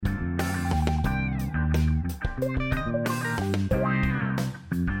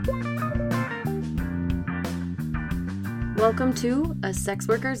Welcome to A Sex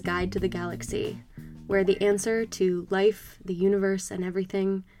Worker's Guide to the Galaxy, where the answer to life, the universe, and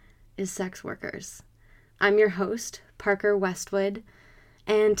everything is sex workers. I'm your host, Parker Westwood,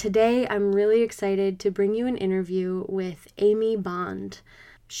 and today I'm really excited to bring you an interview with Amy Bond.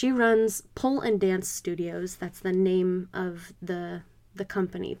 She runs Pole and Dance Studios. That's the name of the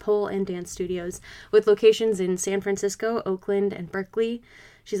company, Pole and Dance Studios, with locations in San Francisco, Oakland, and Berkeley.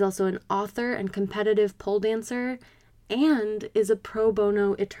 She's also an author and competitive pole dancer and is a pro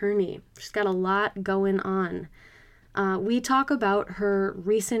bono attorney. She's got a lot going on. We talk about her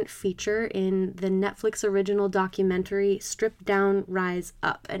recent feature in the Netflix original documentary, Strip Down, Rise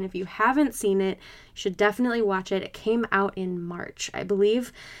Up. And if you haven't seen it, you should definitely watch it. It came out in March, I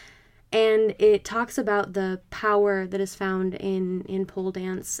believe. And it talks about the power that is found in pole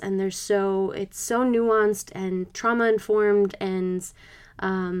dance. And it's so nuanced and trauma-informed and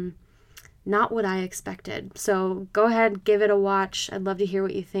not what I expected. So go ahead, give it a watch. I'd love to hear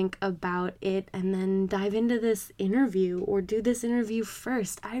what you think about it, and then dive into this interview or do this interview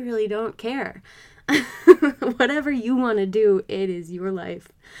first. I really don't care. Whatever you want to do, it is your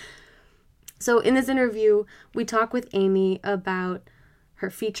life. So in this interview, we talk with Amy about her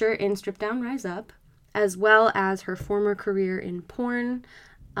feature in Strip Down, Rise Up, as well as her former career in porn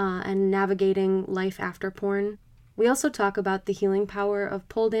and navigating life after porn. We also talk about the healing power of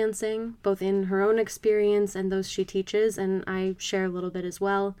pole dancing, both in her own experience and those she teaches, and I share a little bit as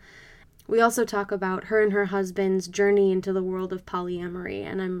well. We also talk about her and her husband's journey into the world of polyamory,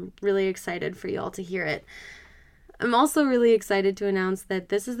 and I'm really excited for you all to hear it. I'm also really excited to announce that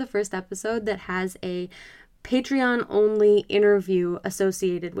this is the first episode that has a Patreon-only interview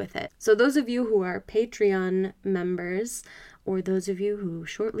associated with it. So those of you who are Patreon members, or those of you who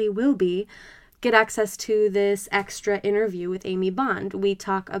shortly will be, get access to this extra interview with Amy Bond. We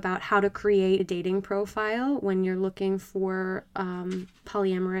talk about how to create a dating profile when you're looking for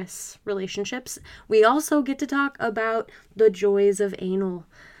polyamorous relationships. We also get to talk about the joys of anal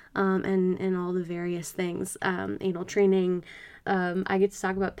and all the various things. Anal training. I get to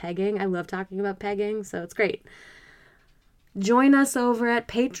talk about pegging. I love talking about pegging, so it's great. Join us over at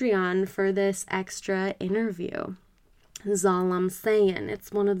Patreon for this extra interview. Is all I'm saying.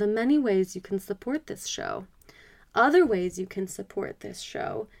 It's one of the many ways you can support this show. Other ways you can support this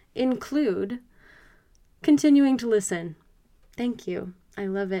show include continuing to listen. Thank you. I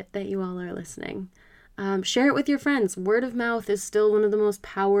love it that you all are listening. Share it with your friends. Word of mouth is still one of the most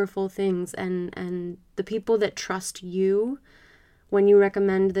powerful things, and the people that trust you when you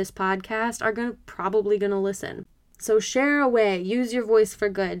recommend this podcast are probably going to listen. So share away. Use your voice for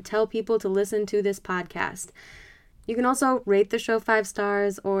good. Tell people to listen to this podcast. You can also rate the show 5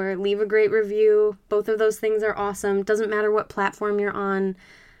 stars or leave a great review. Both of those things are awesome. Doesn't matter what platform you're on.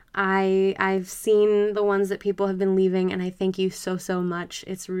 I've seen the ones that people have been leaving, and I thank you so much.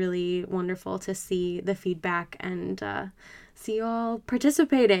 It's really wonderful to see the feedback and see you all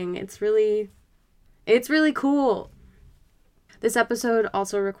participating. It's really cool. This episode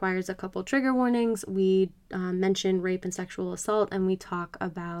also requires a couple trigger warnings. We mention rape and sexual assault, and we talk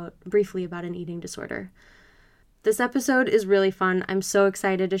briefly about an eating disorder. This episode is really fun. I'm so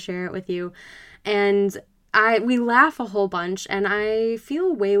excited to share it with you. And we laugh a whole bunch, and I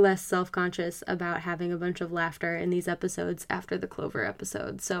feel way less self-conscious about having a bunch of laughter in these episodes after the Clover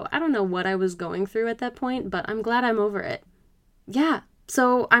episode. So I don't know what I was going through at that point, but I'm glad I'm over it. Yeah,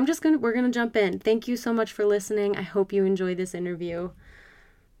 so we're gonna jump in. Thank you so much for listening. I hope you enjoy this interview.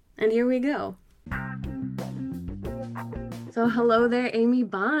 And here we go. So hello there, Amy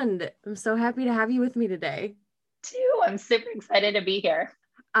Bond. I'm so happy to have you with me today. Too. I'm super excited to be here.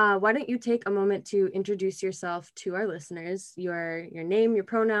 Why don't you take a moment to introduce yourself to our listeners, your name, your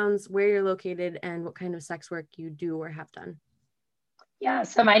pronouns, where you're located, and what kind of sex work you do or have done. Yeah,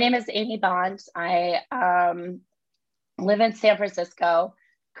 so my name is Amy Bond. I live in San Francisco.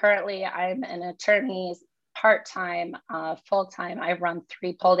 Currently, I'm an attorney, part-time, full-time. I run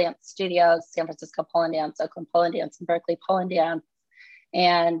 3 pole dance studios: San Francisco Pole and Dance, Oakland Pole and Dance, and Berkeley Pole and Dance.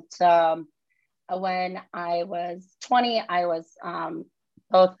 And when I was 20, I was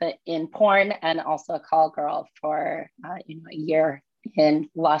both in porn and also a call girl for a year in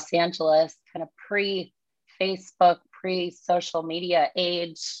Los Angeles, kind of pre-Facebook, pre-social media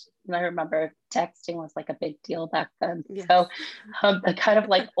age. And I remember texting was like a big deal back then. Yes. So the kind of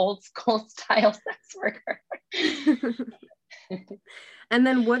like old school style sex worker. And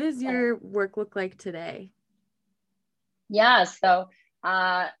then what does your work look like today? Yeah, so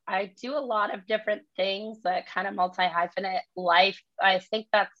I do a lot of different things, that kind of multi-hyphenate life. I think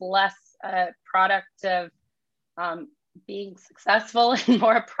that's less a product of being successful and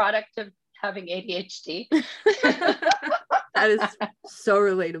more a product of having ADHD. That is so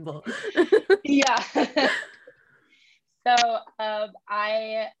relatable. Yeah. So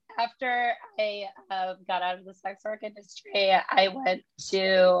after I got out of the sex work industry, I went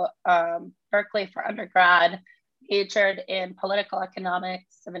to Berkeley for undergrad, majored in political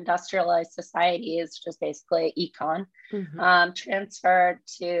economics of industrialized societies, just basically econ. Transferred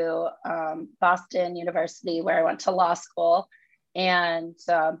to Boston University, where I went to law school, and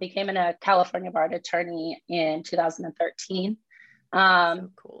became a California bar attorney in 2013. So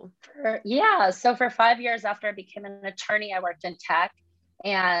cool. So for 5 years after I became an attorney, I worked in tech,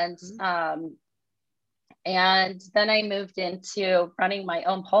 and then I moved into running my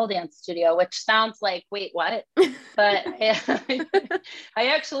own pole dance studio, which sounds like, wait, what? But I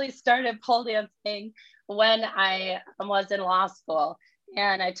actually started pole dancing when I was in law school,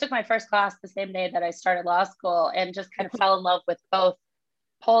 and I took my first class the same day that I started law school, and just kind of fell in love with both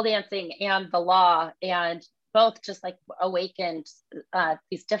pole dancing and the law, and both just like awakened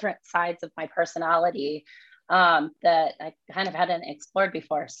these different sides of my personality that I kind of hadn't explored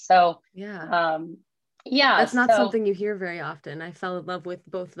before. So that's not something you hear very often. I fell in love with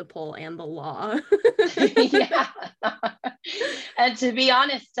both the pole and the law. Yeah. And to be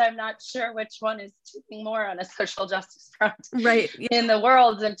honest, I'm not sure which one is doing more on a social justice front in the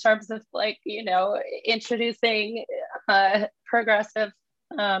world, in terms of like, introducing progressive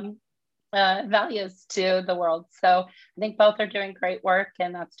values to the world. So I think both are doing great work,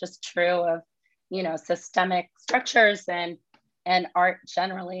 and that's just true of systemic structures and art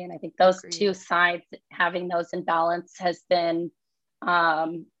generally. And I think those two sides, having those in balance, has been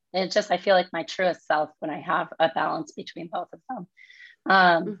I feel like my truest self when I have a balance between both of them.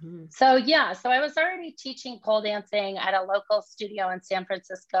 So I was already teaching pole dancing at a local studio in San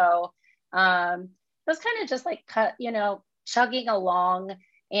Francisco. It was kind of just like chugging along.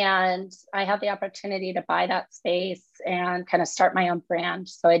 And I had the opportunity to buy that space and kind of start my own brand.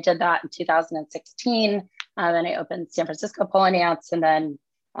 So I did that in 2016. Then I opened San Francisco Pole Dance, and then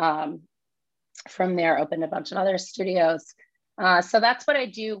from there opened a bunch of other studios. So that's what I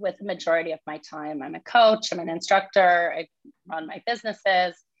do with the majority of my time. I'm a coach, I'm an instructor, I run my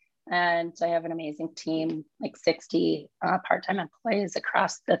businesses, and I have an amazing team, like 60 part-time employees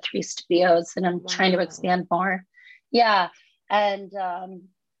across the 3 studios, and I'm trying to expand more. Yeah. And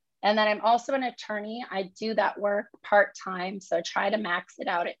then I'm also an attorney. I do that work part-time. So I try to max it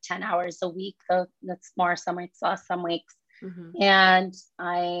out at 10 hours a week. So that's more some weeks, less some weeks. And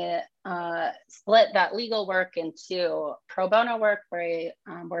I split that legal work into pro bono work, where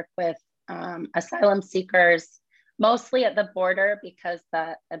I work with asylum seekers, mostly at the border, because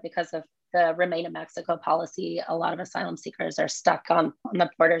of the Remain in Mexico policy. A lot of asylum seekers are stuck on the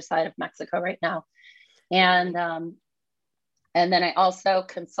border side of Mexico right now. And then I also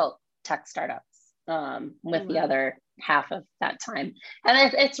consult tech startups with the other half of that time.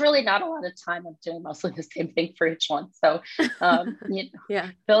 And it's really not a lot of time. I'm doing mostly the same thing for each one. So,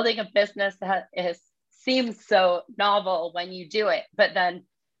 building a business that seems so novel when you do it, but then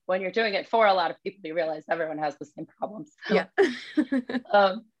when you're doing it for a lot of people, you realize everyone has the same problems. So,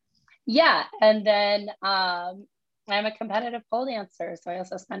 and then I'm a competitive pole dancer, so I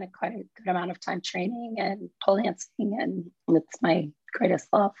also spend quite a good amount of time training and pole dancing, and it's my greatest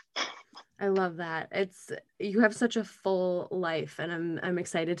love. I love that. You have such a full life, and I'm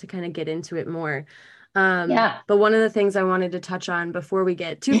excited to kind of get into it more. But one of the things I wanted to touch on before we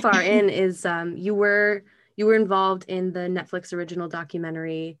get too far in is you were involved in the Netflix original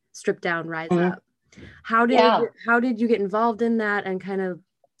documentary Strip Down, Rise Up. How did you get involved in that, and kind of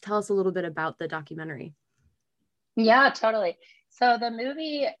tell us a little bit about the documentary? Yeah, totally. So the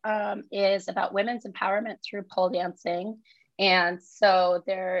movie is about women's empowerment through pole dancing. And so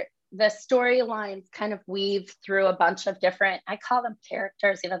the storylines kind of weave through a bunch of different, I call them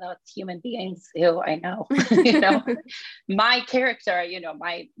characters, even though it's human beings who I know, my character,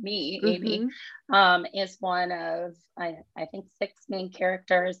 Amy, is one of, I think, 6 main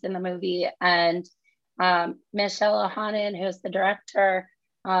characters in the movie. And Michelle Ohanan, who's the director,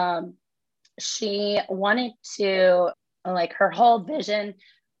 she wanted to, like, her whole vision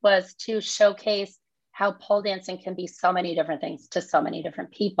was to showcase how pole dancing can be so many different things to so many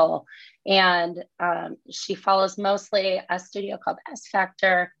different people. And she follows mostly a studio called S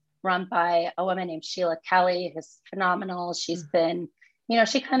Factor, run by a woman named Sheila Kelly, who's phenomenal. She's been,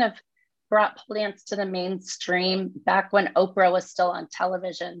 she kind of brought pole dance to the mainstream back when Oprah was still on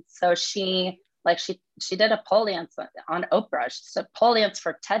television. So she did a pole dance on Oprah. She's a pole dance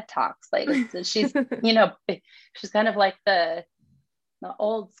for TED Talks. Like, she's, she's kind of like the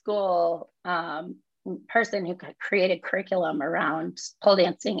old school person who created curriculum around pole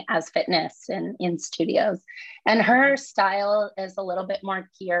dancing as fitness in studios. And her style is a little bit more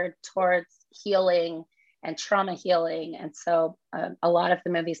geared towards healing and trauma healing. And so a lot of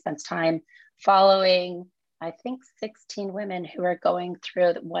the movie spends time following, I think, 16 women who are going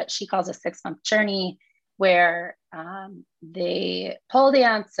through what she calls a 6-month journey, where they pole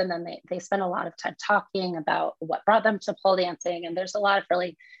dance, and then they spend a lot of time talking about what brought them to pole dancing. And there's a lot of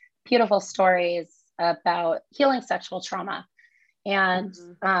really beautiful stories about healing sexual trauma. And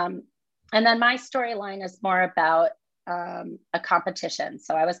and then my storyline is more about a competition.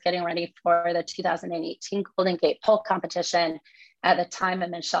 So I was getting ready for the 2018 Golden Gate Pole competition at the time,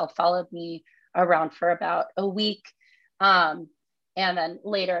 and Michelle followed me around for about a week. And then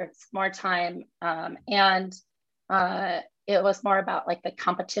later some more time. And it was more about like the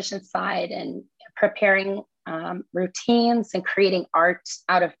competition side and preparing routines and creating art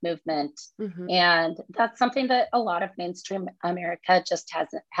out of movement. And that's something that a lot of mainstream America just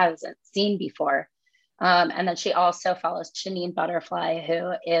hasn't seen before. And then she also follows Janine Butterfly,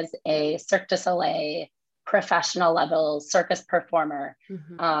 who is a Cirque du Soleil professional level circus performer,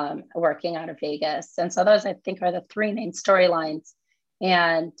 working out of Vegas. And so those, I think, are the 3 main storylines.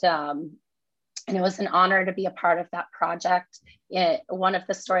 And it was an honor to be a part of that project. One of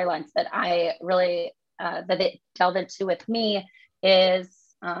the storylines that I really, that it delved into with me is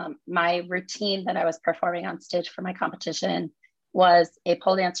my routine that I was performing on stage for my competition was a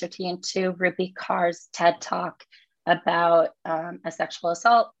pole dance routine to Rupi Kaur's TED Talk about a sexual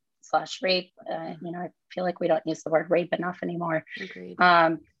assault / rape. I feel like we don't use the word rape enough anymore. Agreed.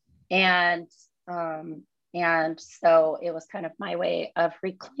 And so it was kind of my way of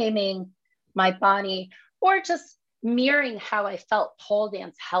reclaiming my body, or just mirroring how I felt pole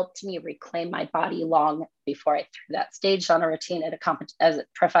dance helped me reclaim my body long before I threw that stage on a routine at as a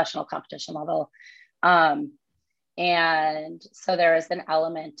professional competition level. And so there is an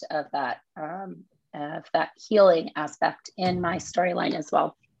element of that healing aspect in my storyline as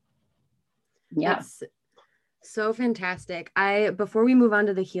well. Yeah. It's so fantastic. Before we move on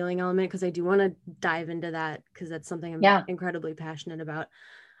to the healing element, because I do want to dive into that, because that's something I'm incredibly passionate about.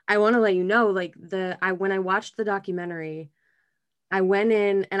 I want to let you know, like when I watched the documentary, I went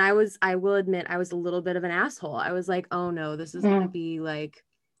in and I will admit, I was a little bit of an asshole. I was like, oh no, this is going to be like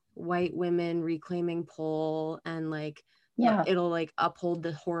white women reclaiming pole, and like, it'll like uphold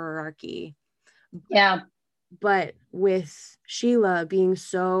the hierarchy. Yeah. But with Sheila being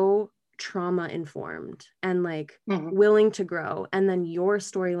so trauma informed and like willing to grow, and then your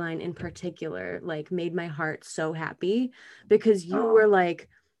storyline in particular like made my heart so happy, because you were like,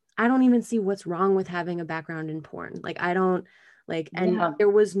 I don't even see what's wrong with having a background in porn. Like, I don't like, and there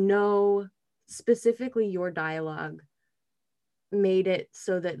was no, specifically your dialogue made it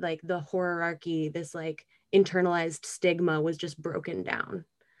so that like the hierarchy, this like internalized stigma, was just broken down.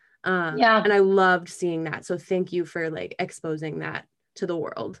 And I loved seeing that. So thank you for like exposing that to the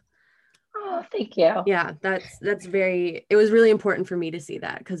world. Oh, thank you. Yeah, that's very, it was really important for me to see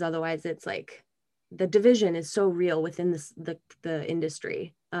that, because otherwise it's like the division is so real within the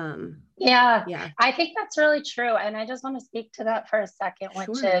industry. I think that's really true. And I just want to speak to that for a second,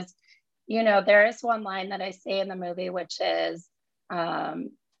 which is, there is one line that I say in the movie, which is,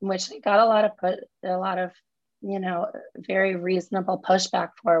 which I got a lot of, very reasonable pushback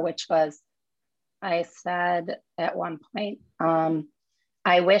for, which was, I said at one point,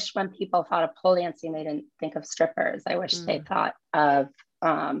 I wish when people thought of pole dancing, they didn't think of strippers. I wish they thought of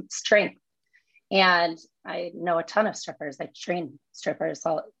strength. And I know a ton of strippers. I train strippers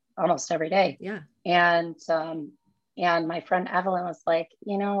almost every day. Yeah. And my friend Evelyn was like,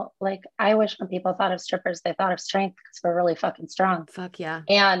 like, I wish when people thought of strippers, they thought of strength, because we're really fucking strong. Fuck yeah.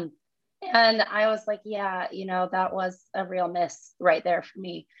 And I was like, yeah, that was a real miss right there for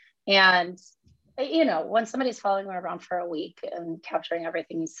me. And, when somebody's following you around for a week and capturing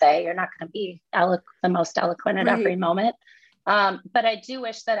everything you say, you're not going to be the most eloquent at every moment. But I do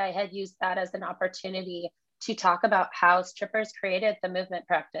wish that I had used that as an opportunity to talk about how strippers created the movement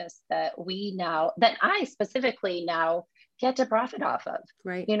practice that I specifically now get to profit off of.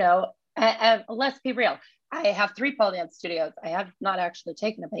 Right. And let's be real. I have 3 pole dance studios. I have not actually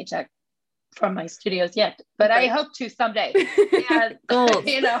taken a paycheck from my studios yet, but I hope to someday.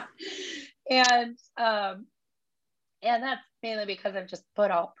 And, and that's mainly because I've just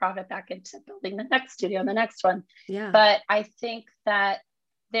put all profit back into building the next studio and the next one. Yeah. But I think that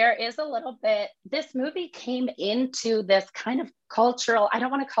there is a little bit, this movie came into this kind of cultural, I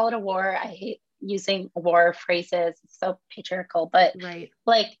don't want to call it a war. I hate using war phrases. It's so patriarchal, but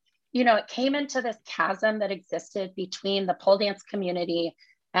like, it came into this chasm that existed between the pole dance community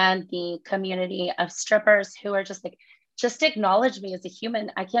and the community of strippers who are just like, just acknowledge me as a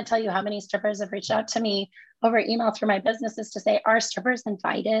human. I can't tell you how many strippers have reached out to me over email through my businesses to say, are strippers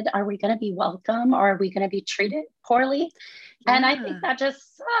invited? Are we going to be welcome? Or are we going to be treated poorly? Yeah. And I think that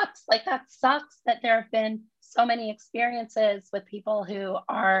just sucks. Like, that sucks that there have been so many experiences with people who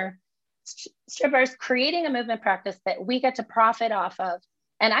are strippers creating a movement practice that we get to profit off of.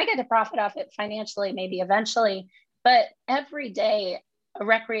 And I get to profit off it financially, maybe eventually, but every day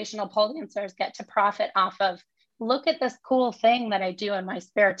recreational pole dancers get to profit off of, look at this cool thing that I do in my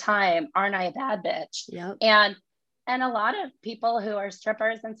spare time. Aren't I a bad bitch? Yep. And a lot of people who are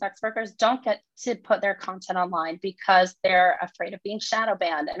strippers and sex workers don't get to put their content online because they're afraid of being shadow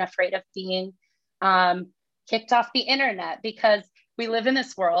banned and afraid of being kicked off the internet, because we live in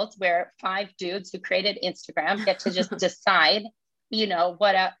this world where 5 dudes who created Instagram get to just decide, you know,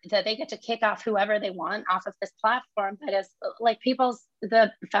 that they get to kick off whoever they want off of this platform that is like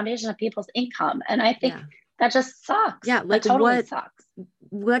the foundation of people's income. And I think that just sucks. Yeah. Like, that totally sucks.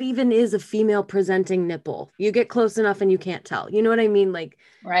 What even is a female presenting nipple? You get close enough and you can't tell. You know what I mean? Like,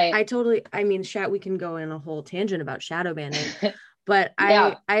 right. We can go in a whole tangent about shadow banning, but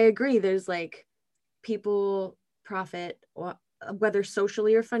I agree. There's like, people profit, whether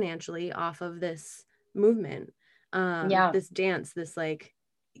socially or financially, off of this movement, this dance, this like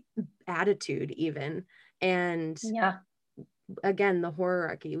attitude even. And again, the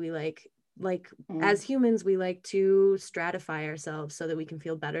hierarchy, we like as humans, we like to stratify ourselves so that we can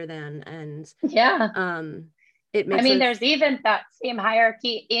feel better than, and it makes there's even that same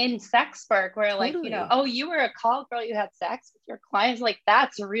hierarchy in sex work where totally. like, you know, oh, you were a call girl, you had sex with your clients, like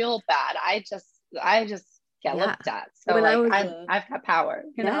that's real bad. I just get looked at. So I've got power,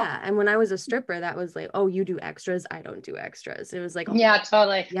 you know? And when I was a stripper, that was like, oh, you do extras, I don't do extras. It was like,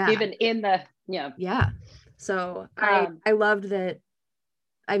 totally. Even in the so I loved that.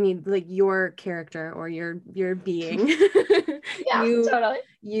 I mean, like, your character or your being, totally.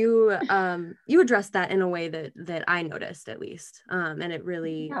 You addressed that in a way that I noticed, at least, and it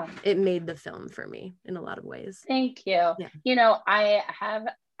really it made the film for me in a lot of ways. Thank you. You know, I have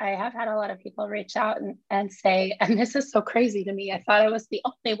had a lot of people reach out and say, and this is so crazy to me, I thought I was the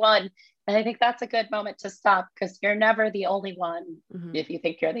only one. And I think that's a good moment to stop, because you're never the only one if you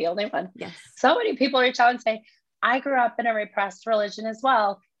think you're the only one. Yes. So many people reach out and say, I grew up in a repressed religion as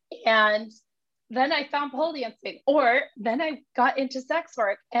well. And then I found pole dancing, or then I got into sex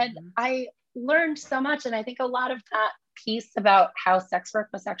work, and I learned so much. And I think a lot of that piece about how sex work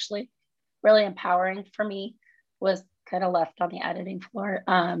was actually really empowering for me was kind of left on the editing floor.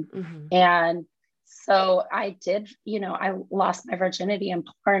 And so I did, you know, I lost my virginity in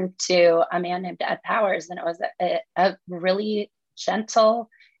porn to a man named Ed Powers. And it was a really gentle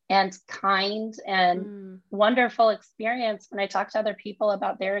and kind and wonderful experience. When I talk to other people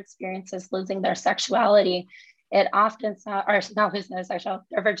about their experiences losing their sexuality, it often not losing their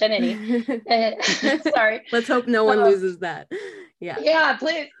virginity. Sorry. Let's hope no one loses that. Yeah,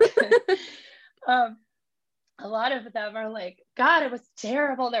 please. A lot of them are like, God, it was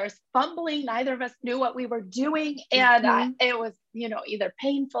terrible. There was fumbling. Neither of us knew what we were doing. And it was, you know, either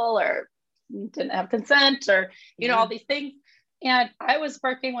painful or didn't have consent or, you know, all these things. And I was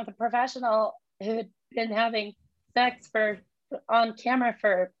working with a professional who had been having sex on camera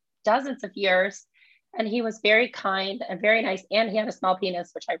for dozens of years. And he was very kind and very nice. And he had a small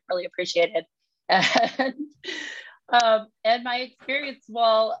penis, which I really appreciated. And my experience,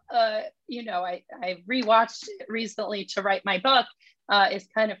 you know, I rewatched it recently to write my book, is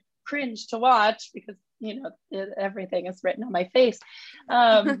kind of cringe to watch because, you know, everything is written on my face.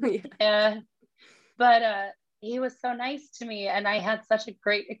 But he was so nice to me, and I had such a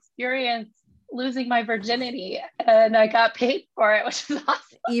great experience losing my virginity, and I got paid for it, which is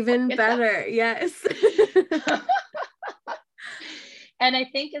awesome. Even better. Yes. And I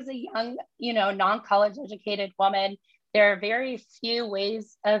think as a young, you know, non-college educated woman, there are very few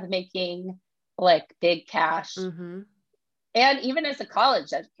ways of making like big cash. And even as a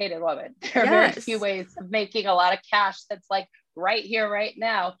college educated woman, there are very few ways of making a lot of cash that's like right here, right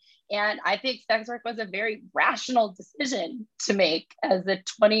now. And I think sex work was a very rational decision to make as a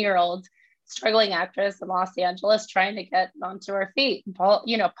 20-year-old struggling actress in Los Angeles trying to get onto her feet and pull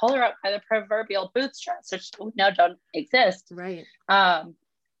her up by the proverbial bootstraps, which now don't exist. Right.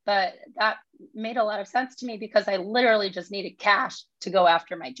 But that made a lot of sense to me because I literally just needed cash to go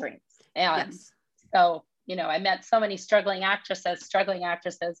after my dreams. And so, you know, I met so many struggling actresses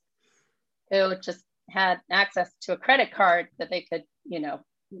who just had access to a credit card that they could, you know,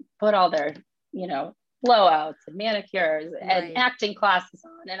 put all their, you know, blowouts and manicures and acting classes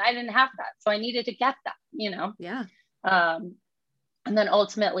on. And I didn't have that. So I needed to get that, you know? Yeah. and then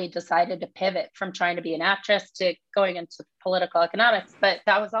ultimately decided to pivot from trying to be an actress to going into political economics. But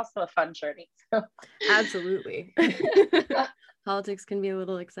that was also a fun journey. Absolutely. Politics can be a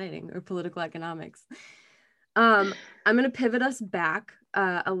little exciting, or political economics. I'm going to pivot us back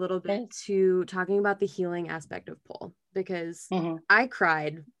a little bit to talking about the healing aspect of pole, because I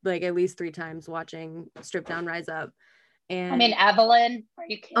cried like at least 3 times watching Strip Down, Rise Up. And I mean, Evelyn, are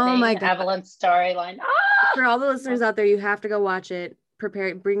you kidding? Oh my God. Evelyn's storyline. For all the listeners out there, you have to go watch it.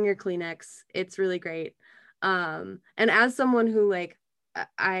 Bring your Kleenex. It's really great. And as someone who like,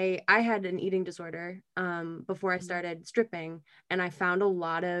 I had an eating disorder before I started stripping, and I found a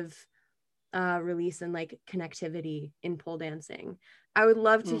lot of release and like connectivity in pole dancing. I would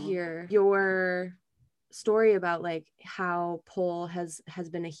love to hear your story about like how pole has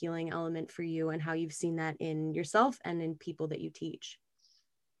been a healing element for you, and how you've seen that in yourself and in people that you teach.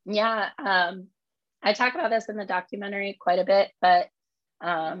 Yeah, I talk about this in the documentary quite a bit, but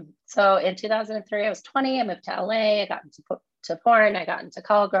so in 2003, I was 20, I moved to LA, I got into porn, I got into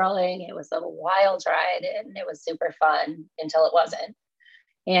call girling. It was a wild ride and it was super fun until it wasn't.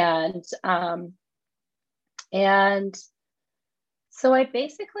 And so I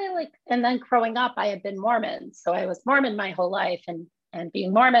basically and then growing up, I had been Mormon. So I was Mormon my whole life, and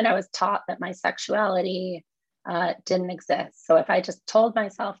being Mormon, I was taught that my sexuality didn't exist. So if I just told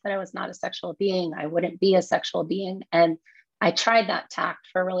myself that I was not a sexual being, I wouldn't be a sexual being. And I tried that tact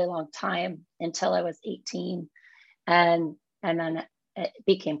for a really long time until I was 18. And then it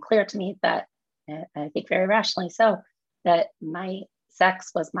became clear to me that, I think very rationally so, that my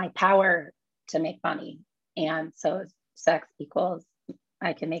sex was my power to make money. And so sex equals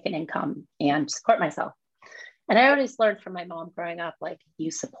I can make an income and support myself. And I always learned from my mom growing up, like,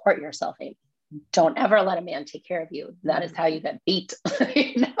 you support yourself, Amy. Don't ever let a man take care of you. That is how you get beat,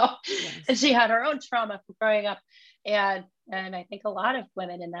 Yes. And she had her own trauma from growing up. And I think a lot of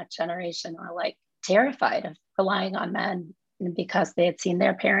women in that generation are like terrified of relying on men because they had seen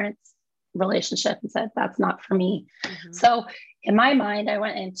their parents' relationship and said, that's not for me. So in my mind, I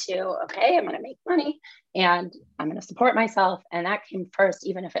went into, okay, I'm going to make money and I'm going to support myself. And that came first,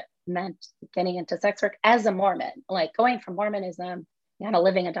 even if it meant getting into sex work as a Mormon, like going from Mormonism, kind of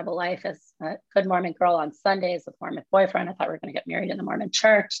living a double life as a good Mormon girl on Sundays with Mormon boyfriend. I thought we were going to get married in the Mormon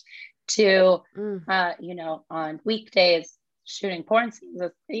church, to, on weekdays, shooting porn scenes.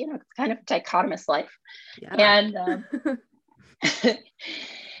 It's kind of a dichotomous life. Yeah.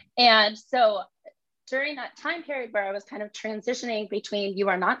 And so during that time period where I was kind of transitioning between you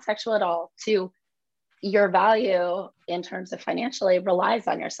are not sexual at all to your value in terms of financially relies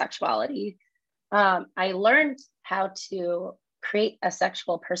on your sexuality, I learned how to create a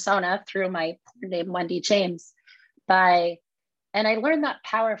sexual persona through my name, Wendy James, and I learned that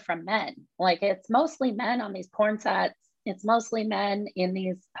power from men. Like, it's mostly men on these porn sets. It's mostly men in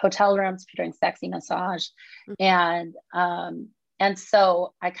these hotel rooms doing sexy massage. And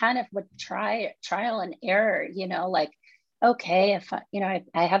so I kind of would trial and error, okay, if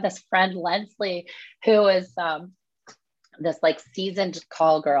I have this friend, Leslie, who is this like seasoned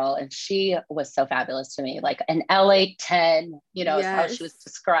call girl, and she was so fabulous to me, like an LA 10, is how she was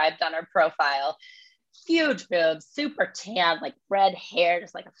described on her profile. Huge boobs, super tan, like red hair,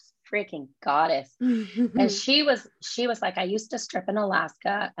 just like a freaking goddess. And she was like, I used to strip in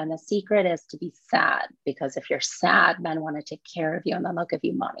Alaska, and the secret is to be sad, because if you're sad, men want to take care of you, and then they'll give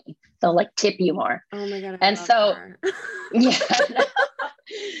you money. They'll like tip you more. Oh my God. And so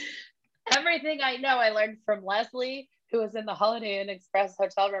everything I know, I learned from Leslie, who was in the Holiday Inn Express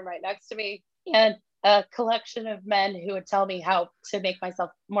hotel room right next to me, and a collection of men who would tell me how to make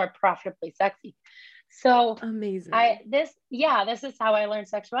myself more profitably sexy. So amazing. This is how I learned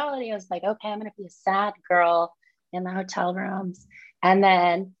sexuality. I was like, okay, I'm going to be a sad girl in the hotel rooms. And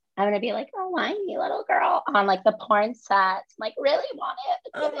then I'm going to be like a whiny little girl on like the porn sets. Like, really want it.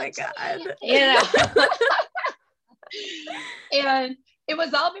 Oh my God. And it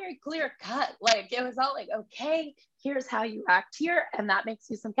was all very clear cut. Like, it was all like, okay, here's how you act here, and that makes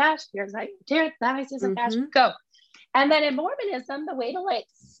you some cash. Here's how you do it. That makes you some cash. Go. And then in Mormonism, the way to like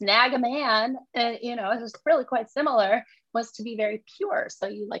snag a man, it was really quite similar, was to be very pure. So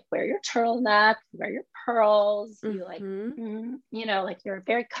you like wear your turtleneck, you wear your pearls, you like, like you're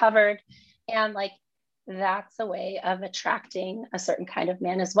very covered. And like, that's a way of attracting a certain kind of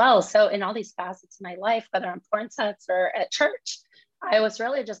man as well. So in all these facets of my life, whether on porn sets or at church, I was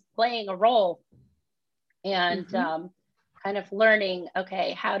really just playing a role and kind of learning,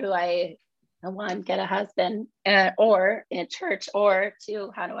 okay, how do I, one, get a husband or in church, or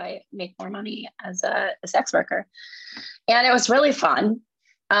two, how do I make more money as a sex worker? And it was really fun.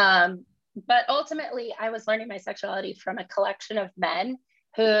 but ultimately I was learning my sexuality from a collection of men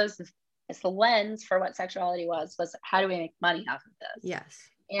whose the lens for what sexuality was how do we make money off of this? Yes.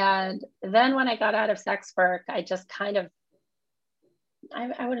 And then when I got out of sex work, I just kind of,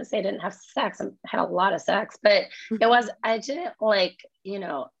 I wouldn't say I didn't have sex. I had a lot of sex, but I didn't like,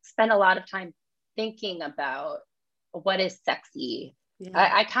 spend a lot of time thinking about what is sexy. Yeah.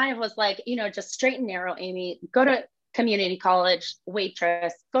 I kind of was like, just straight and narrow, Amy, go to community college,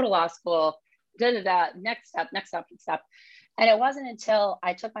 waitress, go to law school, next step. And it wasn't until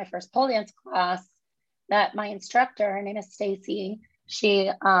I took my first pole dance class that my instructor, her name is Stacy, she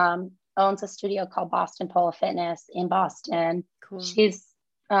owns a studio called Boston Pole Fitness in Boston. Cool. She's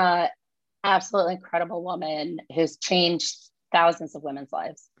absolutely incredible woman who's changed thousands of women's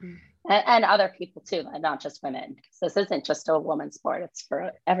lives and other people too, not just women. This isn't just a woman's sport, it's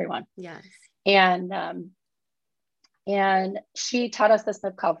for everyone. Yes. And she taught us this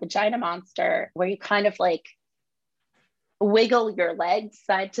move called Vagina Monster, where you kind of like wiggle your legs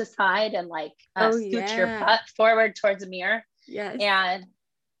side to side and like scoot your butt forward towards a mirror. Yes.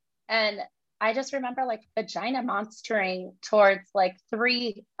 And I just remember like vagina monstering towards like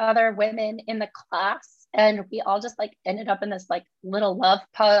 3 other women in the class. And we all just like ended up in this like little love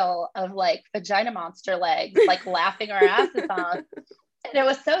puddle of like vagina monster legs, like laughing our asses off. And it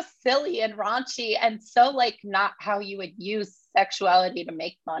was so silly and raunchy and so like not how you would use sexuality to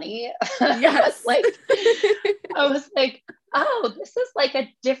make money. Yes. I was like, oh, this is like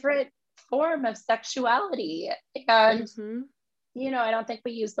a different form of sexuality. And, I don't think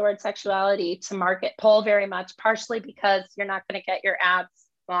we use the word sexuality to market pole very much, partially because you're not going to get your ads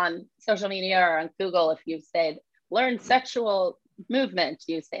on social media or on Google. If you say, learn sexual movement,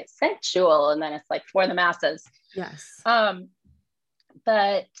 you say sensual, and then it's like for the masses. Yes.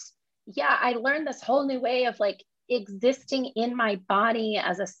 But yeah, I learned this whole new way of like existing in my body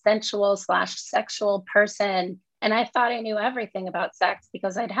as a sensual/sexual person. And I thought I knew everything about sex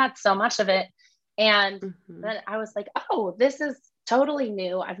because I'd had so much of it. And then I was like, oh, this is totally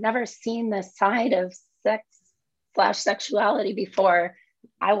new. I've never seen this side of sex/sexuality before.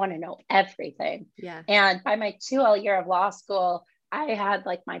 I want to know everything. Yeah. And by my 2L year of law school, I had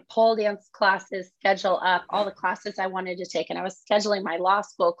like my pole dance classes scheduled up, all the classes I wanted to take. And I was scheduling my law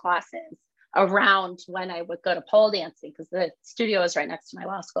school classes around when I would go to pole dancing because the studio was right next to my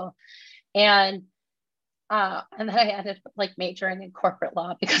law school. And then I ended up like majoring in corporate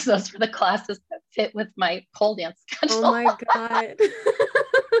law because those were the classes that fit with my pole dance schedule. Oh my God.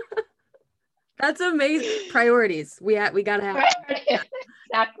 That's amazing. Priorities. We gotta have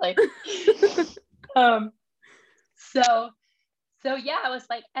exactly. So yeah, I was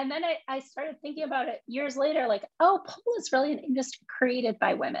like, and then I started thinking about it years later, like, oh, pole is really an industry created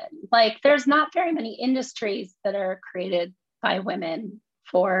by women. Like there's not very many industries that are created by women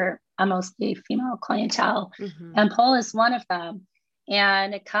for a mostly female clientele. And pole is one of them.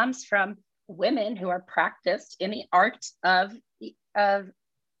 And it comes from women who are practiced in the art of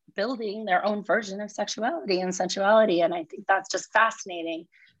building their own version of sexuality and sensuality. And I think that's just fascinating.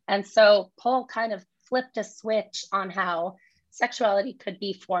 And so pole kind of flipped a switch on how sexuality could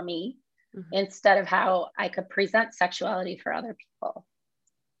be for me instead of how I could present sexuality for other people.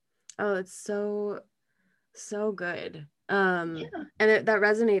 Oh, it's so good. And that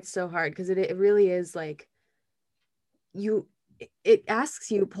resonates so hard because it really is like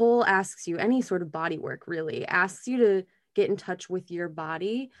pole asks you, any sort of body work really asks you to get in touch with your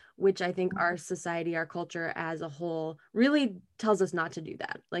body, which I think our society, our culture as a whole really tells us not to do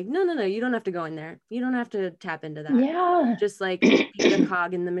that. Like, no, you don't have to go in there. You don't have to tap into that. Yeah. Just like be the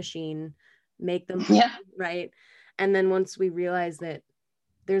cog in the machine, make them right. And then once we realize that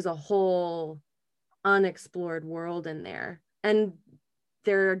there's a whole unexplored world in there, and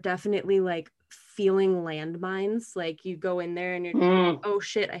there are definitely like feeling landmines, like you go in there and you're like, oh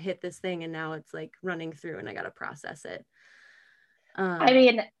shit, I hit this thing, and now it's like running through and I got to process it. I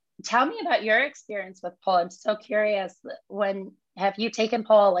mean, tell me about your experience with pole. I'm so curious. Have you taken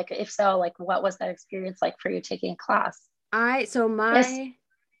pole? Like, if so, like, what was that experience like for you taking a class? My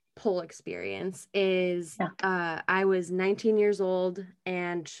pole experience is I was 19 years old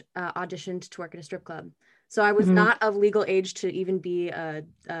and auditioned to work at a strip club. So I was not of legal age to even be a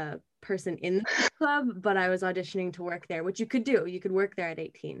person in the club, but I was auditioning to work there, which you could do. You could work there at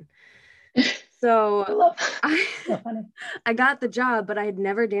 18. So I got the job, but I had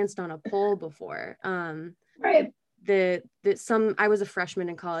never danced on a pole before. Right. I was a freshman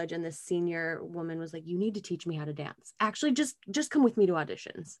in college, and this senior woman was like, you need to teach me how to dance. Actually, just come with me to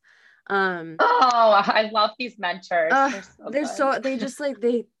auditions. I love these mentors. They just like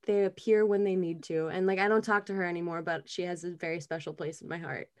they appear when they need to, and like I don't talk to her anymore, but she has a very special place in my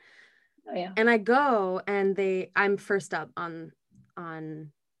heart. Oh yeah. And I go and I'm first up on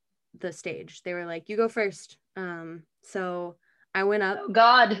the stage. They were like, you go first. So I went up, Oh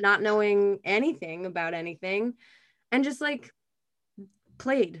God. not knowing anything about anything, and just like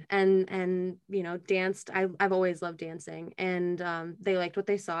played and danced. I've always loved dancing, and they liked what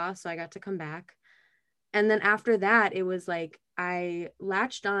they saw, so I got to come back. And then after that, it was like I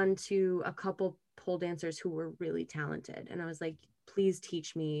latched on to a couple pole dancers who were really talented, and I was like, please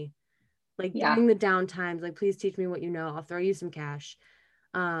teach me, like Yeah. during the down times, like please teach me what you know. I'll throw you some cash.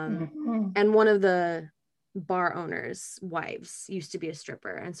 Mhm. And one of the bar owners' wives used to be a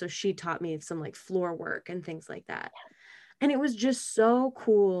stripper, and so she taught me some like floor work and things like that. And it was just so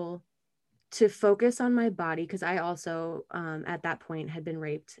cool to focus on my body, because I also at that point had been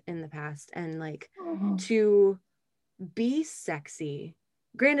raped in the past, and like Mhm. to be sexy.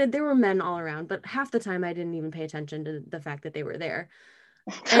 Granted, there were men all around, but half the time I didn't even pay attention to the fact that they were there.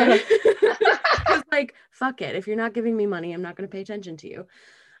 And because like, fuck it, if you're not giving me money, I'm not going to pay attention to you.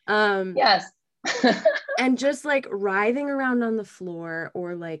 Yes. And just like writhing around on the floor,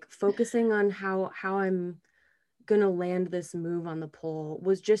 or like focusing on how I'm gonna land this move on the pole,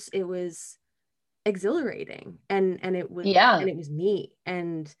 it was exhilarating, and Yeah. it was me,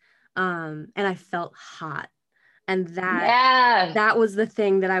 and I felt hot, and Yeah. that was the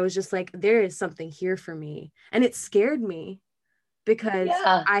thing that I was just like, there is something here for me. And it scared me, because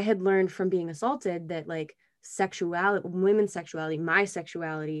Yeah. I had learned from being assaulted that like sexuality, women's sexuality, my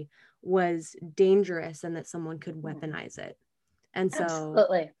sexuality was dangerous, and that someone could weaponize it. And so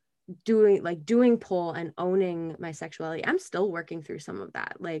Absolutely. doing pole and owning my sexuality, I'm still working through some of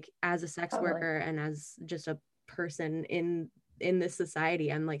that, like as a sex Totally. worker and as just a person in this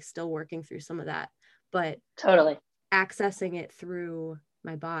society. I'm like still working through some of that, but Totally. accessing it through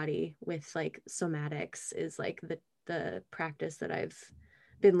my body with like somatics is like the practice that I've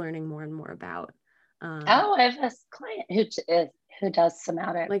been learning more and more about. Oh, I have this client who does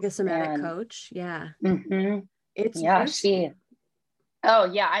Like a somatics, somatic and coach. Yeah. mhm. It's Yeah, juicy. oh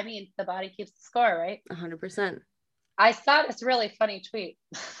yeah, I mean, the body keeps the score, right? 100%. I saw this really funny tweet.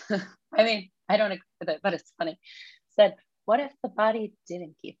 I mean, I don't agree with it, but it's funny. It said, what if the body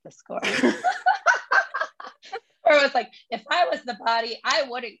didn't keep the score? Or it was like, if I was the body, I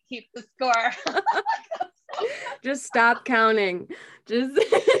wouldn't keep the score. Just stop counting. Just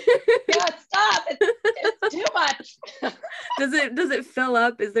Yeah, stop. It's too much. does it fill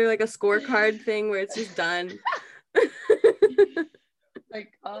up? Is there like a scorecard thing where it's just done?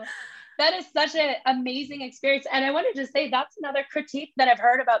 Like, that is such an amazing experience. And I wanted to say that's another critique that I've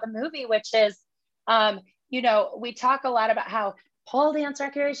heard about the movie, which is, we talk a lot about how pole dance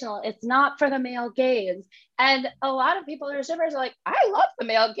recreational, it's not for the male gaze. And a lot of people who are strippers are like, I love the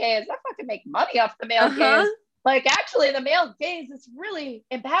male gaze. I fucking make money off the male Uh-huh. gaze. Like, actually, the male gaze is really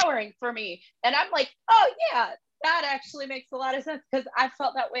empowering for me. And I'm like, oh, yeah, that actually makes a lot of sense, because I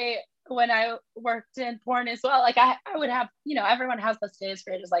felt that way when I worked in porn as well. Like, I would have, everyone has those days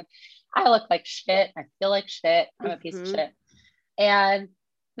where it's like, I look like shit. I feel like shit. I'm a piece of shit. And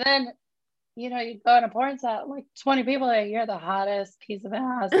then, you go in a porn set, like 20 people, you're the hottest piece of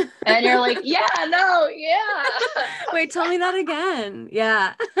ass. And you're like, yeah, no, yeah. Wait, tell me that again.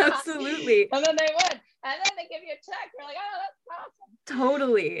 Yeah, absolutely. And then they would. And then they give you a check. You're like, oh, that's awesome.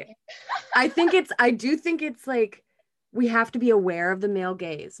 Totally. I do think it's like, we have to be aware of the male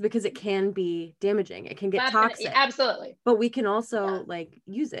gaze, because it can be damaging. It can get toxic. Absolutely. But we can also like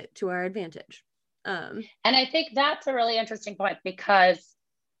use it to our advantage. And I think that's a really interesting point, because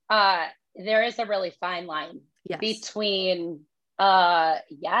there is a really fine line between,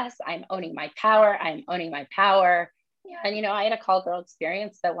 yes, I'm owning my power. And, I had a call girl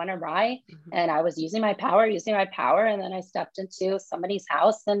experience that went awry, and I was using my power. And then I stepped into somebody's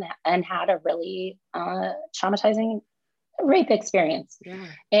house and had a really traumatizing rape experience. Yeah.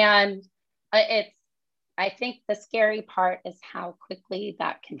 And I think the scary part is how quickly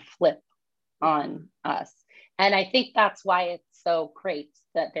that can flip on us. And I think that's why it's so great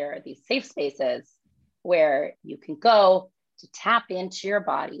that there are these safe spaces where you can go to tap into your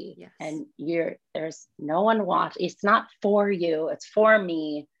body, and there's no one watching. It's not for you, it's for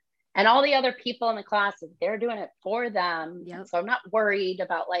me. And all the other people in the class, they're doing it for them. Yep. So I'm not worried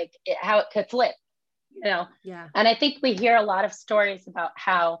about like how it could flip, Yeah. And I think we hear a lot of stories about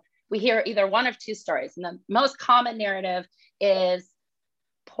how we hear either one of two stories. And the most common narrative is,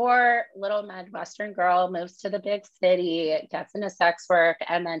 poor little Midwestern girl moves to the big city, gets into sex work,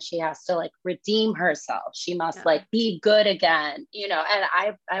 and then she has to like redeem herself. She must like be good again, and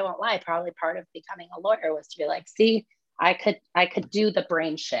I won't lie, probably part of becoming a lawyer was to be like, see, I could do the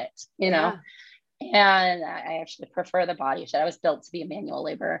brain shit, And I actually prefer the body shed. I was built to be a manual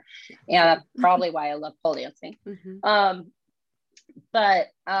laborer, and that's probably why I love pole dancing. But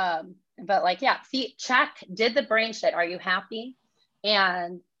like, yeah, feet check, did the brain shit. Are you happy?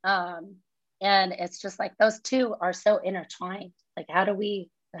 And it's just like those two are so intertwined. Like,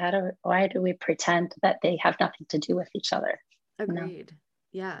 why do we pretend that they have nothing to do with each other? Agreed.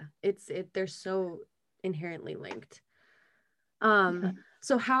 Yeah. They're so inherently linked.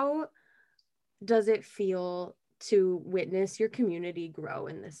 So how does it feel to witness your community grow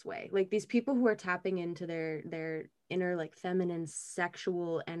in this way? Like these people who are tapping into their inner like feminine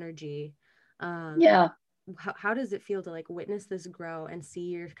sexual energy. How does it feel to like witness this grow and see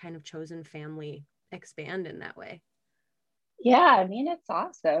your kind of chosen family expand in that way? Yeah, I mean, it's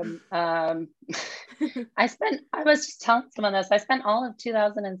awesome. I was just telling someone this. I spent all of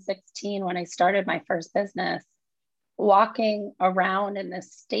 2016 when I started my first business walking around in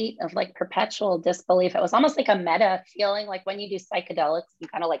this state of like perpetual disbelief. It was almost like a meta feeling, like when you do psychedelics, you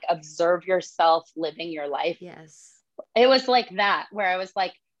kind of like observe yourself living your life. Yes. It was like that, where I was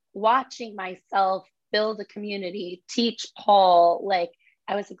like watching myself build a community, teach Paul. Like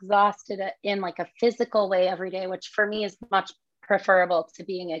I was exhausted in like a physical way every day, which for me is much preferable to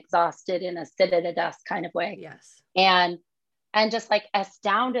being exhausted in a sit at a desk kind of way. Yes. And just like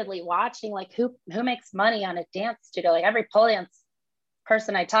astoundedly watching like who makes money on a dance studio. Like every pole dance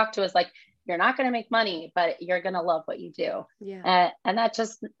person I talk to is like, you're not going to make money, but you're going to love what you do. Yeah. And that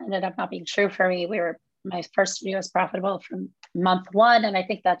just ended up not being true for me. My first studio was profitable from month one. And I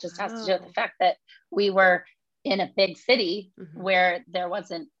think that just has to do with the fact that we were in a big city where there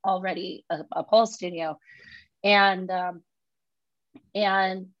wasn't already a pole studio. And I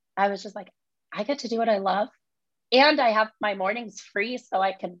was just like, I get to do what I love. And I have my mornings free so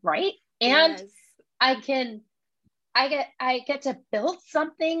I can write. And yes. I get to build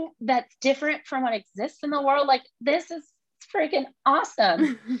something that's different from what exists in the world. Like this is freaking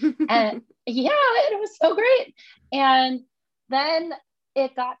awesome. And yeah, it was so great. And then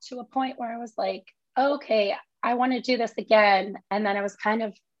it got to a point where I was like, okay, I want to do this again. And then I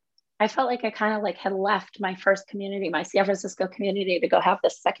felt like I kind of like had left my first community, my San Francisco community, to go have the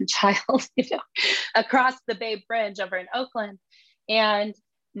second child, across the Bay Bridge over in Oakland. And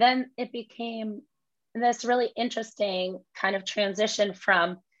then it became this really interesting kind of transition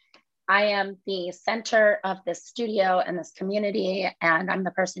from I am the center of this studio and this community, and I'm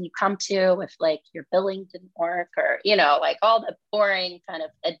the person you come to if like your billing didn't work or, like all the boring kind of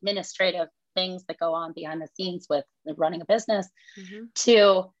administrative things that go on behind the scenes with running a business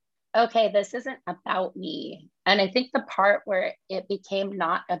to, okay, this isn't about me. And I think the part where it became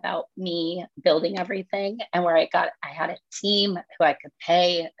not about me building everything and where I had a team who I could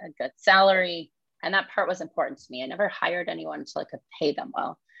pay a good salary. And that part was important to me. I never hired anyone until I could pay them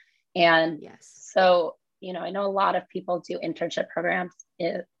well. And yes. So, I know a lot of people do internship programs.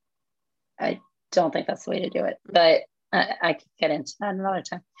 I don't think that's the way to do it, but I could get into that another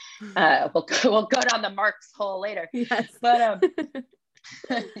time. We'll go down the Marx hole later. Yes. But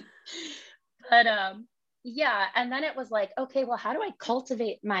yeah. And then it was like, okay, well, how do I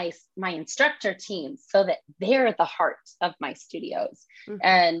cultivate my instructor team so that they're the heart of my studios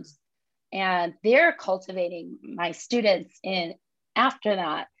and they're cultivating my students in after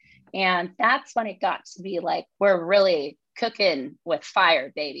that. And that's when it got to be like, we're really cooking with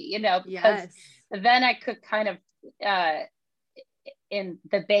fire, baby, because yes. Then I could kind of, in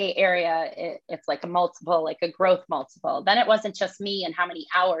the Bay Area, it's like a multiple, like a growth multiple. Then it wasn't just me and how many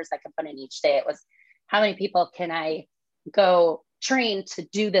hours I could put in each day. It was how many people can I go train to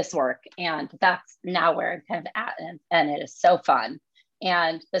do this work? And that's now where I'm kind of at. And it is so fun.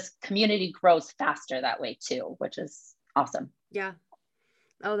 And this community grows faster that way too, which is awesome. Yeah.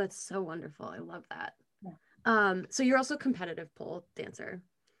 Oh, that's so wonderful. I love that. Yeah. So you're also a competitive pole dancer.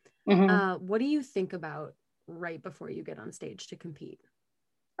 What do you think about right before you get on stage to compete?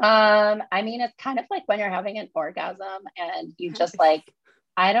 I mean, it's kind of like when you're having an orgasm and you just like,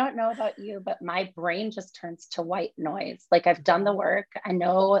 I don't know about you, but my brain just turns to white noise. Like I've done the work. I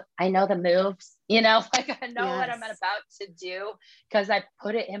know the moves, like I know what I'm about to do because I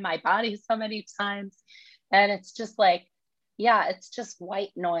put it in my body so many times. And it's just like, yeah, it's just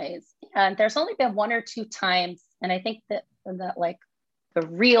white noise. And there's only been one or two times. And I think that like the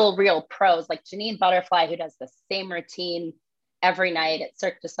real pros, like Janine Butterfly, who does the same routine every night at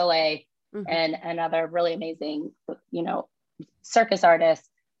Cirque du Soleil, and other really amazing, circus artists,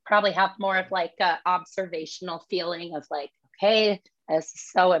 probably have more of like a observational feeling of like, okay, this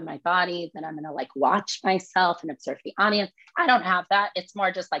is so in my body, then I'm going to like watch myself and observe the audience. I don't have that. It's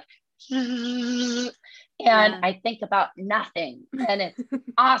more just like, and I think about nothing, and it's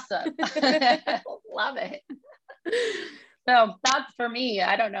awesome. Love it. So that's for me.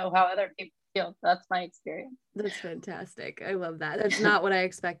 I don't know how other people feel. That's my experience. That's fantastic. I love that. That's not what I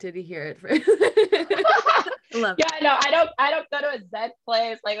expected to hear it for. Love yeah, no, I don't go to a Zen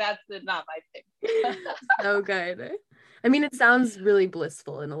place. Like, that's not my thing. So good. I mean, it sounds really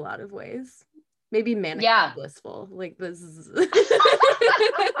blissful in a lot of ways. Maybe manically blissful. Like, this is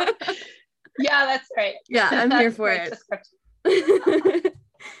yeah, that's right. Yeah, I'm here for it.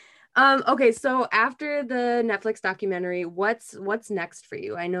 Okay, so after the Netflix documentary, what's next for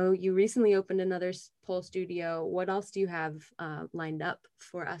you? I know you recently opened another pole studio. What else do you have lined up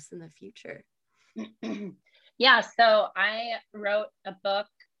for us in the future? Yeah, so I wrote a book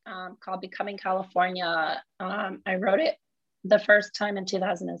called Becoming California. I wrote it the first time in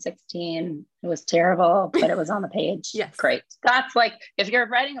 2016. It was terrible, but it was on the page. Yes. Great. That's like, if you're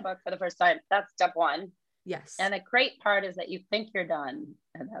writing a book for the first time, that's step one. Yes. And the great part is that you think you're done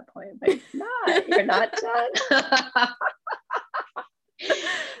at that point, but you're not done.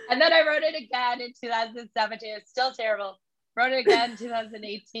 And then I wrote it again in 2017. It's still terrible. Wrote it again in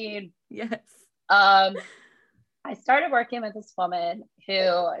 2018. Yes. I started working with this woman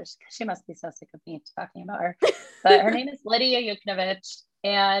who, she must be so sick of me talking about her, but her name is Lydia Yuknovich,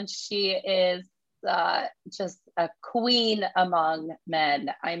 and she is just a queen among men.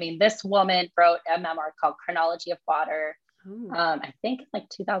 I mean, this woman wrote a memoir called Chronology of Water, I think like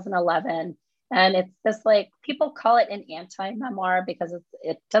 2011. And it's this, like, people call it an anti-memoir because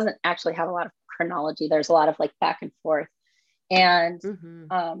it doesn't actually have a lot of chronology. There's a lot of like back and forth. And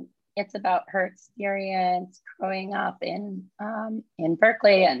it's about her experience growing up in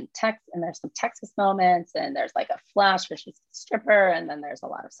Berkeley and there's some Texas moments, and there's like a flash where she's a stripper, and then there's a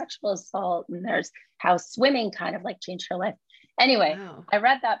lot of sexual assault, and there's how swimming kind of like changed her life. Anyway, wow. I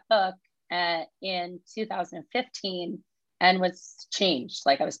read that book in 2015 and was changed.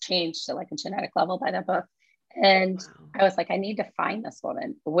 Like, I was changed to like a genetic level by that book. And wow. I was like, I need to find this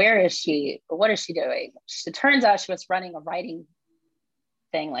woman. Where is she? What is she doing? It turns out she was running a writing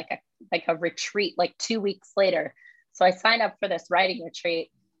thing, like a retreat, like 2 weeks later. So I signed up for this writing retreat,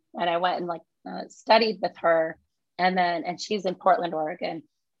 and I went and like studied with her, and she's in Portland, Oregon.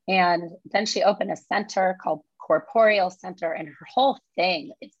 And then she opened a center called Corporeal Center, and her whole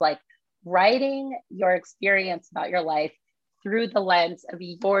thing, it's like writing your experience about your life through the lens of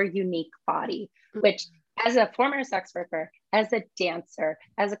your unique body, which, as a former sex worker, as a dancer,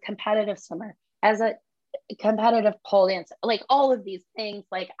 as a competitive swimmer, as a competitive pole dancer, like all of these things,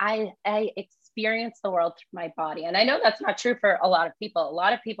 like I experience the world through my body. And I know that's not true for a lot of people. A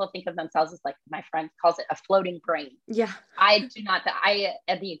lot of people think of themselves as, like, my friend calls it, a floating brain. Yeah. I do not. I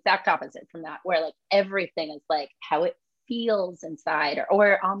am the exact opposite from that, where like everything is like how it feels inside,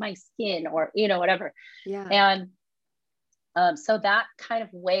 or on my skin, or, you know, whatever. Yeah. And so that kind of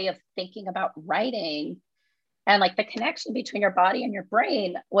way of thinking about writing, and like the connection between your body and your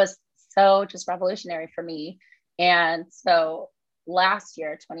brain, was so just revolutionary for me. And so last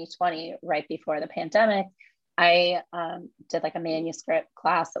year, 2020, right before the pandemic, I did like a manuscript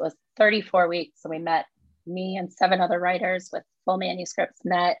class. It was 34 weeks. So me and 7 other writers with full manuscripts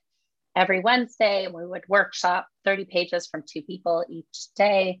met every Wednesday. We would workshop 30 pages from 2 people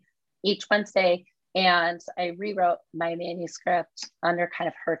each Wednesday. And I rewrote my manuscript under kind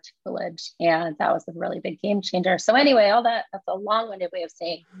of her tutelage. And that was a really big game changer. So anyway, that's a long-winded way of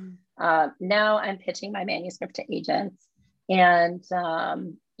saying, now I'm pitching my manuscript to agents, and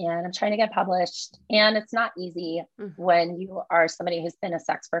I'm trying to get published. And it's not easy when you are somebody who's been a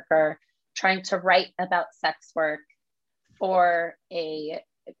sex worker, trying to write about sex work for a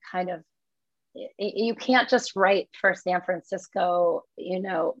kind of, you can't just write for San Francisco,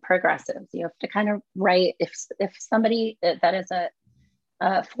 progressives. You have to kind of write, if somebody that is a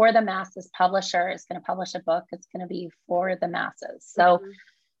for the masses publisher is going to publish a book, it's going to be for the masses. So,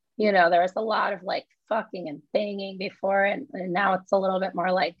 there was a lot of like fucking and banging before, and now it's a little bit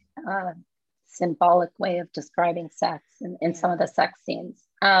more like a symbolic way of describing sex in some of the sex scenes.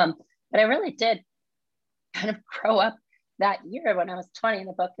 But I really did kind of grow up that year when I was 20.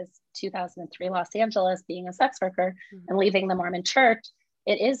 The book is 2003 Los Angeles, being a sex worker and leaving the Mormon church.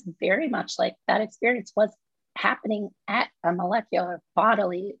 It is very much like that experience was happening at a molecular,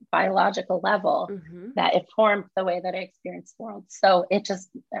 bodily, biological level that informed the way that I experienced the world. So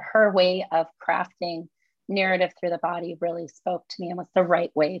her way of crafting narrative through the body really spoke to me, and was the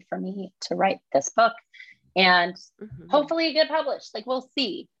right way for me to write this book, and hopefully get published. Like, we'll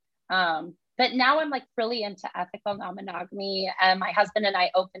see. But now I'm like really into ethical non-monogamy. And my husband and I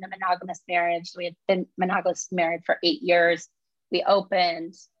opened a monogamous marriage. We had been monogamous married for 8 years. We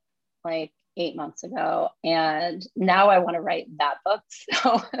opened like 8 months ago, and now I want to write that book.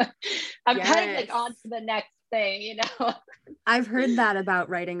 So I'm kind of like on to the next thing, you know. I've heard that about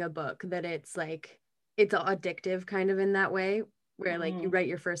writing a book, that it's like it's addictive kind of in that way, where like you write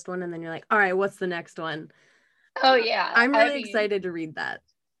your first one and then you're like, all right, what's the next one? Oh yeah. I'm really excited to read that.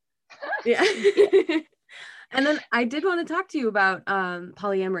 Yeah. And then I did want to talk to you about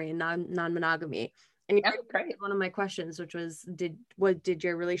polyamory and non-monogamy. And you great. one of my questions, which was, did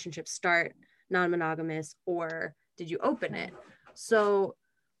your relationship start non-monogamous or did you open it? So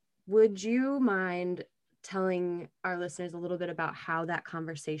would you mind telling our listeners a little bit about how that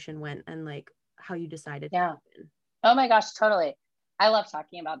conversation went and like how you decided to open? Oh my gosh, totally. I love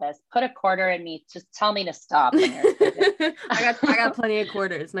talking about this. Put a quarter in me. Just tell me to stop. When you're I got plenty of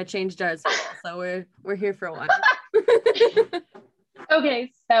quarters. My change jars full, so we're here for a while.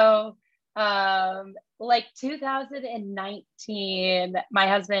 Okay, so like 2019, my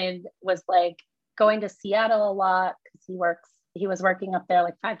husband was like going to Seattle a lot because he was working up there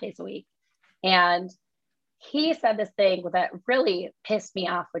like 5 days a week. And he said this thing that really pissed me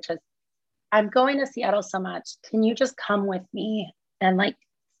off, which is, I'm going to Seattle so much. Can you just come with me and like,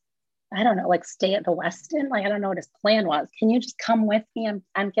 I don't know, like stay at the Westin? Like, I don't know what his plan was. Can you just come with me?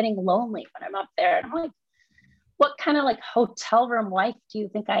 I'm getting lonely when I'm up there. And I'm like, what kind of like hotel room wife do you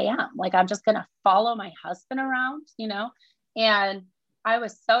think I am? Like, I'm just going to follow my husband around, you know? And I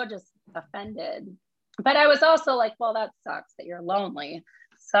was so just offended. But I was also like, well, that sucks that you're lonely.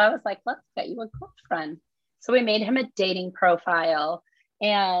 So I was like, let's get you a girlfriend. So we made him a dating profile,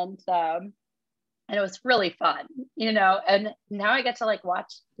 and it was really fun, you know? And now I get to like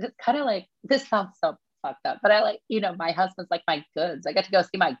watch, it's kind of like, this sounds so fucked up, but I like, you know, my husband's like my goods. I get to go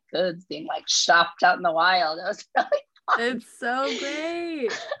see my goods being like shopped out in the wild. It was really fun. It's so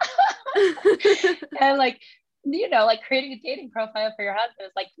great. And like, you know, like creating a dating profile for your husband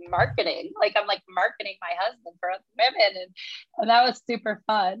is like marketing. Like I'm like marketing my husband for other women. And that was super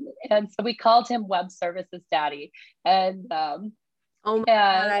fun. And so we called him Web Services Daddy. And oh my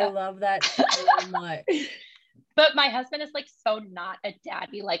God, I love that so much. But my husband is like so not a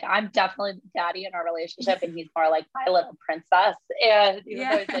daddy. Like I'm definitely the daddy in our relationship, and he's more like my little princess. And even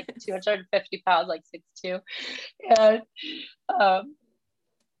though he's like 250 pounds, like 6'2". And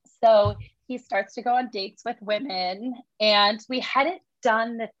so he starts to go on dates with women, and we hadn't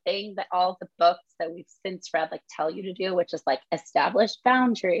done the thing that all the books that we've since read like tell you to do, which is like establish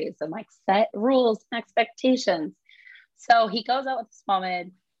boundaries and like set rules and expectations. So he goes out with this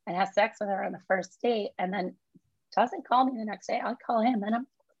woman and has sex with her on the first date, and then doesn't call me the next day. I'll call him, and I'm,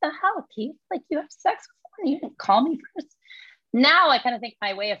 what the hell, Keith? Like, you have sex with someone, you didn't call me first. Now I kind of think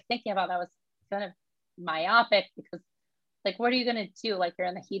my way of thinking about that was kind of myopic, because like, what are you going to do? Like, you're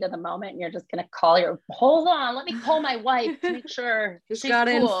in the heat of the moment and you're just going to call hold on, let me call my wife to make sure she's got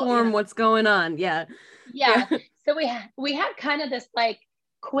to inform what's going on. Yeah. So we had kind of this like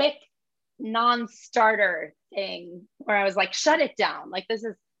quick non-starter thing where I was like, shut it down. Like, this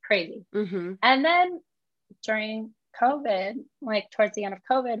is crazy. Mm-hmm. And then during COVID, like towards the end of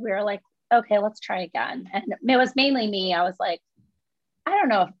COVID, we were like, okay, let's try again. And it was mainly me. I was like, I don't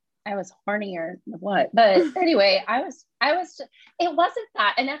know if I was horny or what, but anyway, I was, it wasn't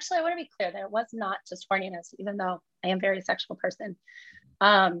that. And actually I want to be clear that it was not just horniness, even though I am a very sexual person.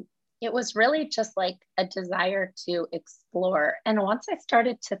 It was really just like a desire to explore. And once I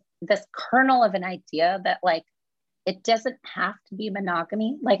started to this kernel of an idea that like, it doesn't have to be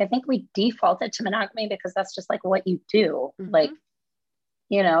monogamy. Like, I think we defaulted to monogamy because that's just like what you do. Mm-hmm. Like,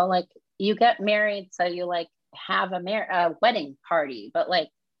 you know, like you get married, so you like have a wedding party, but like,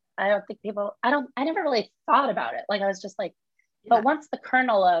 I don't think I never really thought about it. Like, I was just like, but once the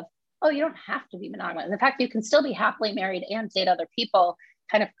kernel of, oh, you don't have to be monogamous. In fact, you can still be happily married and date other people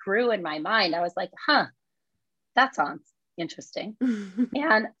kind of grew in my mind. I was like, that sounds interesting.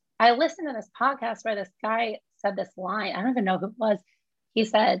 And I listened to this podcast where this guy said this line. I don't even know who it was. He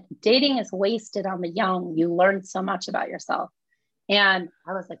said, dating is wasted on the young. You learn so much about yourself. And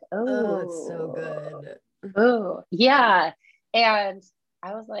I was like, oh, it's so good. Oh, yeah. And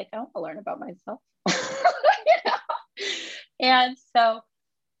I was like, I want to learn about myself. You know? And so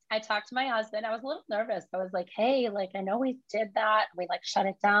I talked to my husband. I was a little nervous. I was like, hey, like, I know we did that. We like shut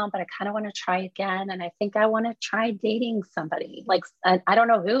it down, but I kind of want to try again. And I think I want to try dating somebody, like, I don't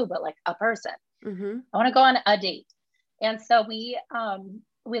know who, but like a person. Mm-hmm. I want to go on a date. And so we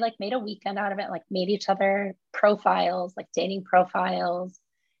like made a weekend out of it, like made each other profiles, like dating profiles.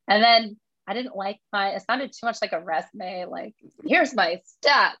 And then I didn't like it sounded too much like a resume. Like, here's my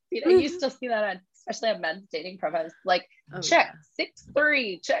stats. You know, you still see that on, especially on men's dating profiles, like check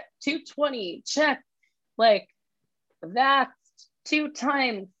 6'3", check 220, check like that's 2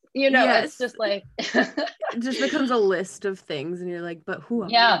 times You know, Yes. it's just like it just becomes a list of things and you're like, but who are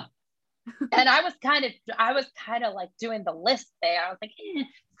yeah. you? And I was kind of like doing the list there. I was like, eh.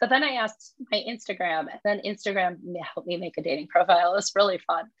 So then I asked my Instagram, and then Instagram helped me make a dating profile. It was really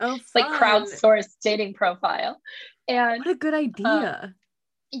fun. Oh, It's like fun. crowdsourced dating profile. And What a good idea.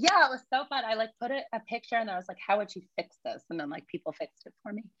 yeah, it was so fun. I like put a picture and I was like, how would you fix this? And then like people fixed it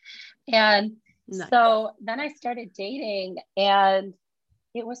for me. And Nice. so then I started dating and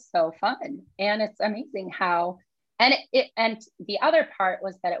it was so fun. And it's amazing how, and the other part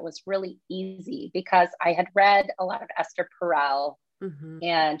was that it was really easy because I had read a lot of Esther Perel,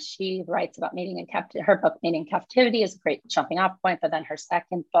 and she writes about mating in captivity. Her book, Mating in Captivity, is a great jumping off point. But then her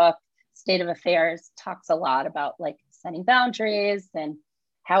second book, State of Affairs, talks a lot about like setting boundaries and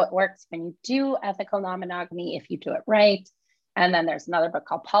how it works when you do ethical non-monogamy, if you do it right. And then there's another book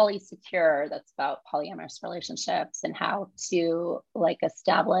called Polysecure that's about polyamorous relationships and how to like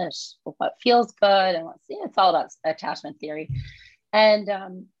establish what feels good and it's all about attachment theory. And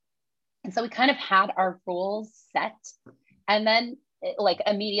so we kind of had our rules set, and then it, like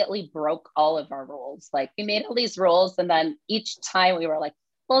immediately broke all of our rules. Like we made all these rules, and then each time we were like,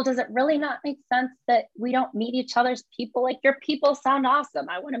 well, does it really not make sense that we don't meet each other's people? Like your people sound awesome.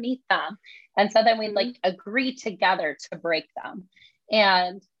 I want to meet them. And so then we'd like agree together to break them.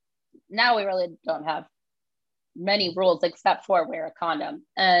 And now we really don't have many rules except for wear a condom.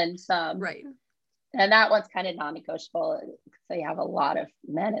 And right. And that one's kind of non-negotiable. So you have a lot of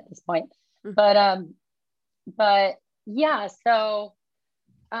men at this point. But yeah, so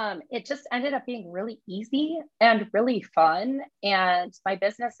it just ended up being really easy and really fun. And my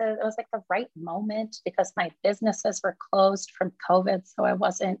businesses, it was like the right moment because my businesses were closed from COVID. So I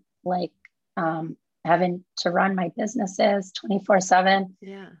wasn't like having to run my businesses 24/7.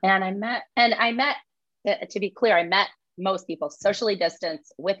 Yeah. And I met, to be clear, I met most people socially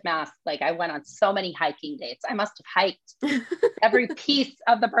distanced with masks. Like I went on so many hiking dates. I must have hiked every piece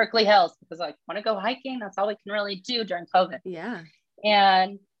of the Berkeley Hills because I want to go hiking. That's all we can really do during COVID. Yeah.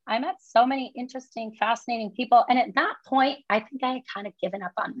 And I met so many interesting, fascinating people. And at that point, I think I had kind of given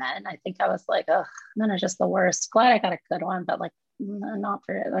up on men. I think I was like, oh, men are just the worst. Glad I got a good one, but like not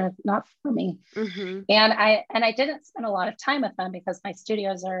for me. And I didn't spend a lot of time with them because my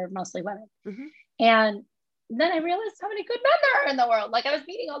studios are mostly women. And then I realized how many good men there are in the world. Like I was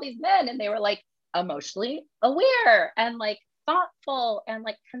meeting all these men and they were like emotionally aware and like thoughtful and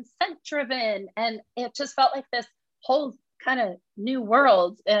like consent driven. And it just felt like this whole kind of new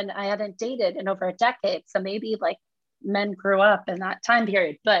world. And I hadn't dated in over a decade. So maybe like men grew up in that time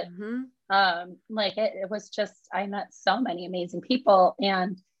period. But like it was just, I met so many amazing people.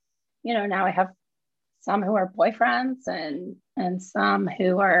 And, you know, now I have some who are boyfriends and some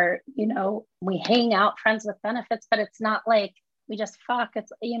who are, you know, we hang out, friends with benefits, but it's not like we just fuck.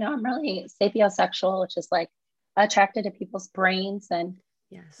 It's, you know, I'm really sapiosexual, which is like attracted to people's brains. And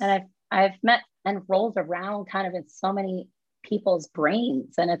I've met and rolled around kind of in so many people's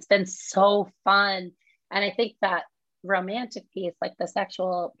brains, and it's been so fun. And I think that romantic piece, like the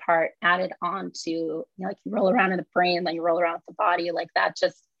sexual part added on to, you know, like you roll around in the brain, then you roll around with the body, like that,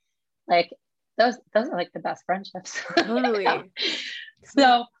 just like those are like the best friendships. Totally.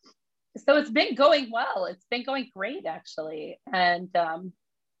 So it's been going well. It's been going great actually. And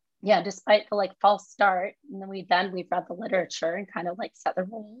yeah, despite the like false start, and then we've read the literature and kind of like set the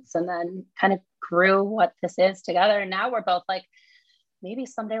rules and then kind of grew what this is together. And now we're both like, maybe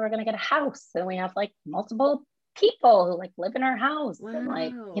someday we're going to get a house and we have like multiple people who like live in our house. Wow. And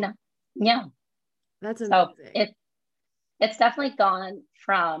like, you know, yeah. That's amazing. So it's definitely gone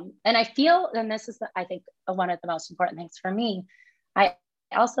from, and I feel, and this is, I think, one of the most important things for me, I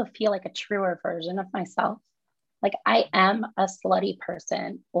also feel like a truer version of myself. Like I am a slutty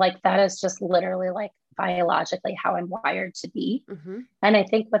person. Like that is just literally like biologically how I'm wired to be. And I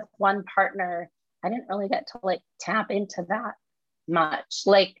think with one partner, I didn't really get to like tap into that much.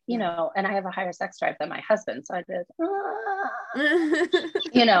 Like, you know, and I have a higher sex drive than my husband. So I'd be like,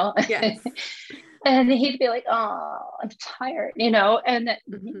 you know, and he'd be like, oh, I'm tired, you know, and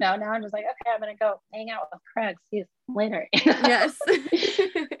you know, now I'm just like, okay, I'm going to go hang out with Craig. See you later. Yes.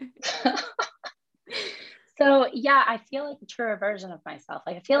 So yeah, I feel like a truer version of myself.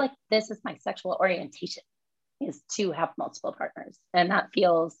 Like I feel like this is my sexual orientation, is to have multiple partners. And that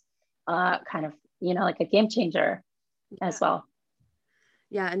feels kind of, you know, like a game changer as well.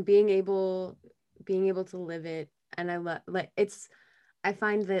 Yeah. And being able to live it. And I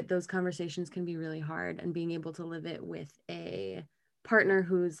find that those conversations can be really hard, and being able to live it with a partner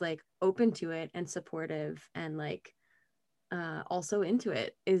who's like open to it and supportive and like also into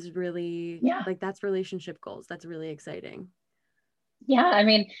it is really like, that's relationship goals. That's really exciting. Yeah, I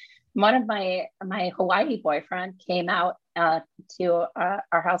mean, one of my Hawaii boyfriend came out to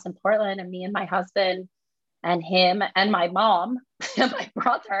our house in Portland, and me and my husband and him and my mom and my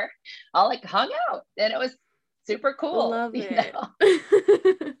brother all like hung out, and it was super cool. Love it.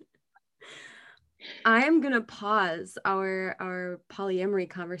 I am gonna pause our polyamory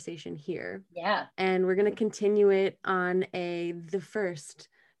conversation here. Yeah. And we're gonna continue it on the first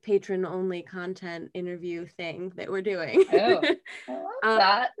patron only content interview thing that we're doing. Oh, I love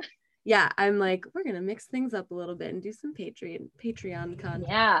that. Yeah, I'm like, we're gonna mix things up a little bit and do some Patreon content.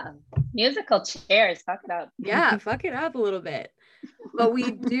 Yeah, musical chairs, fuck it up. Yeah, fuck it up a little bit. But we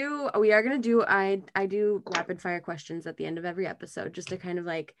are gonna do I do rapid fire questions at the end of every episode just to kind of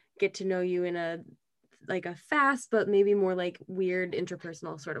like get to know you in a fast but maybe more like weird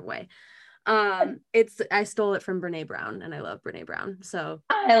interpersonal sort of way. I stole it from Brene Brown, and I love Brene Brown. So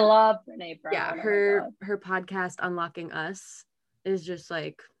I love Brene Brown. Yeah, her podcast Unlocking Us is just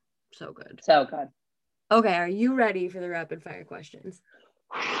like so good. So good. Okay, are you ready for the rapid fire questions?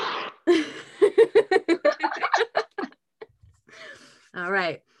 All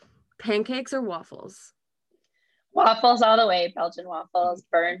right. Pancakes or waffles? Waffles all the way. Belgian waffles,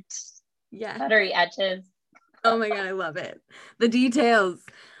 burnt, buttery edges. Oh my God, I love it. The details.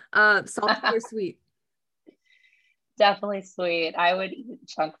 Salty or sweet? Definitely sweet. I would eat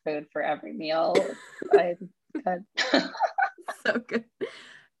junk food for every meal. I could. So good.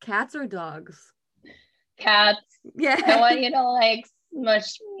 Cats or dogs? Cats. Yeah. I want you to like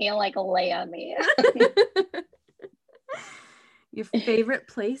smush me and like lay on me. Your favorite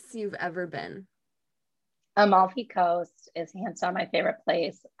place you've ever been? Amalfi Coast is hands down my favorite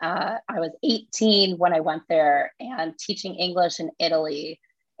place. I was 18 when I went there and teaching English in Italy,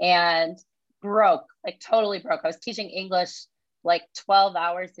 and totally broke. I was teaching English like 12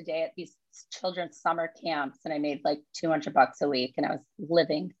 hours a day at these children's summer camps, and I made like $200 a week, and I was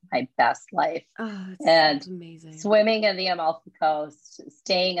living my best life. Oh, and amazing. Swimming in the Amalfi Coast,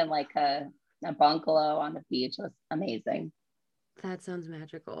 staying in like a bungalow on the beach was amazing. That sounds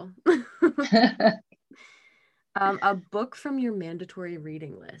magical. A book from your mandatory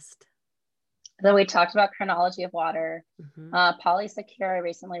reading list. So we talked about Chronology of Water. Polly Secure I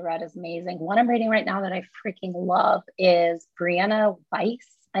recently read is amazing. One I'm reading right now that I freaking love is Brianna Weiss,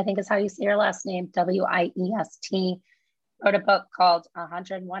 I think is how you say her last name, Wiest. Wrote a book called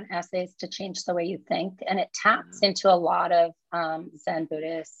 101 Essays to Change the Way You Think. And it taps into a lot of Zen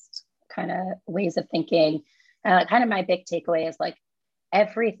Buddhist kind of ways of thinking. Kind of my big takeaway is like,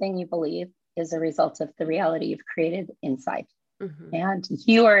 everything you believe is a result of the reality you've created inside. And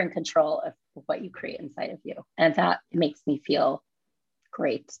you are in control of what you create inside of you. And that makes me feel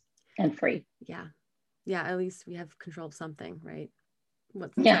great and free. Yeah. Yeah. At least we have control of something, right?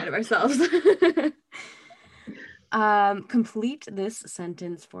 What's inside of ourselves. Complete this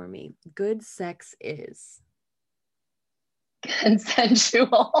sentence for me. Good sex is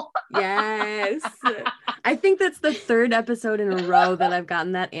consensual. Yes. I think that's the third episode in a row that I've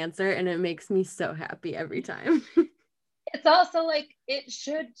gotten that answer, and it makes me so happy every time. It's also like, it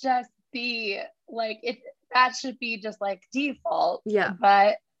should just be like, that should be just like default. Yeah.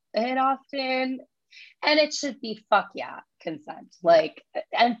 But it often, and it should be fuck yeah, consent, like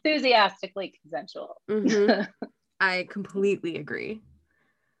enthusiastically consensual. I completely agree.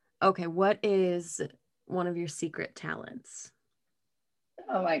 Okay, what is one of your secret talents?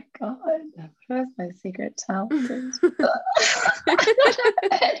 Oh my God, what is my secret talent? I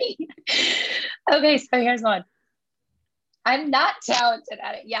don't have any. Okay, so here's one. I'm not talented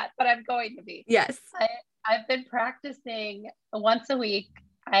at it yet, but I'm going to be. Yes. I've been practicing once a week.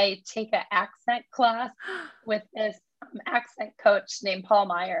 I take an accent class with this accent coach named Paul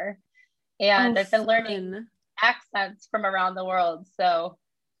Meyer. And I've been learning accents from around the world. So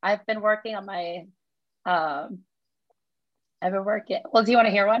I've been working on my, well, do you want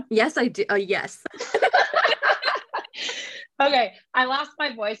to hear one? Yes, I do. Yes. Okay. I lost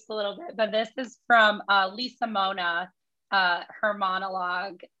my voice a little bit, but this is from Lisa Mona, her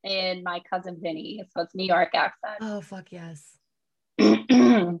monologue in My Cousin Vinny. So it's New York accent. Oh, fuck yes.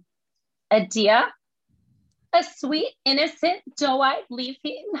 A dear, a sweet, innocent, doe-eyed,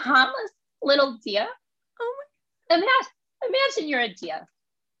 leaf-eating, harmless little deer. Oh my. Imagine you're a deer.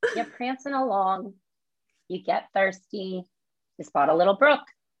 You're prancing along. You get thirsty. You spot a little brook.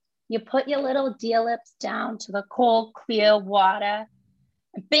 You put your little deer lips down to the cold, clear water.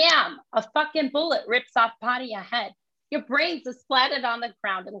 And bam! A fucking bullet rips off part of your head. Your brains are splattered on the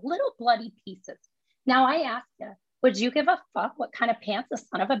ground in little bloody pieces. Now I ask you, would you give a fuck what kind of pants the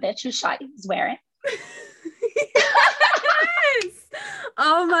son of a bitch who shot you is wearing? Yes!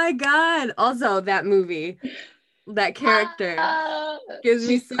 Oh my God. Also, that movie. that character gives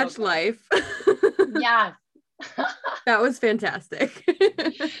me such life. Yes. That was fantastic.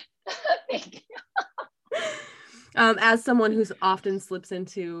 Thank you. As someone who often slips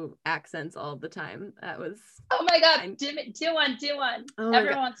into accents all the time, that was... Oh my God, do one. Oh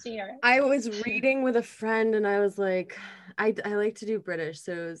Everyone wants to hear it. I was reading with a friend and I was like, I like to do British,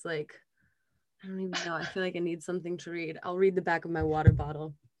 so it was like, I don't even know. I feel like I need something to read. I'll read the back of my water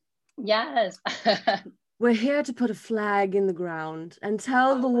bottle. Yes. We're here to put a flag in the ground and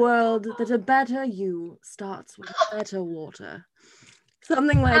tell the world that a better you starts with better water.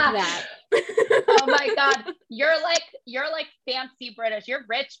 Something like that. Oh my God. You're like fancy British. You're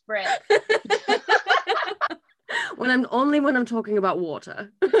rich Brit. when I'm talking about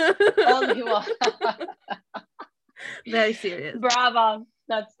water. Only water. Very serious. Bravo.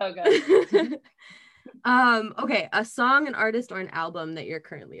 That's so good. Okay, a song, an artist, or an album that you're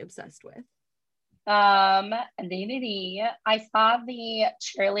currently obsessed with. I saw the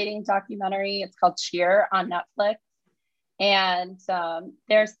cheerleading documentary. It's called Cheer on Netflix. And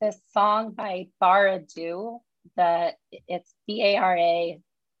there's this song by Baradu that it's BARA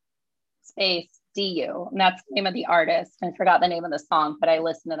space DU. And that's the name of the artist. I forgot the name of the song, but I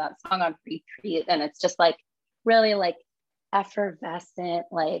listened to that song on repeat. And it's just like really like effervescent.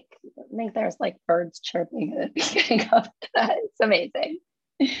 Like I think there's like birds chirping at the beginning of that. It's amazing.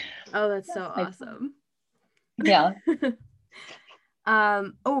 Oh, that's so awesome. Yeah.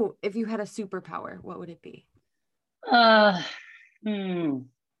 Oh, if you had a superpower, what would it be? I mean,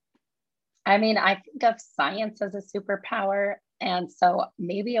 I think of science as a superpower. And so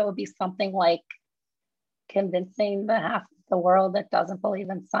maybe it would be something like convincing the half of the world that doesn't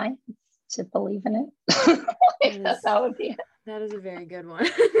believe in science to believe in it. That would be it. That is a very good one.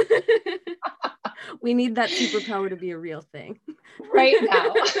 We need that superpower to be a real thing. Right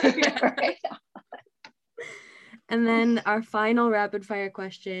now. Yeah. Right now. And then our final rapid fire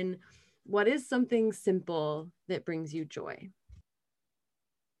question. What is something simple that brings you joy?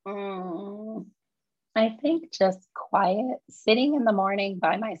 I think just quiet, sitting in the morning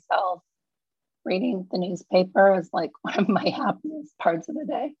by myself, reading the newspaper is like one of my happiest parts of the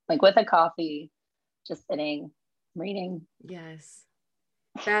day. Like with a coffee, just sitting, reading. Yes.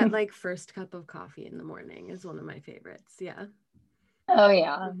 That like first cup of coffee in the morning is one of my favorites. Yeah. Oh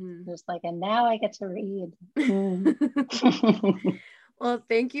yeah. Just like, and now I get to read. Well,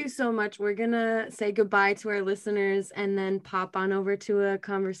 thank you so much. We're going to say goodbye to our listeners and then pop on over to a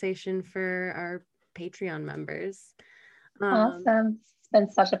conversation for our Patreon members. Awesome. It's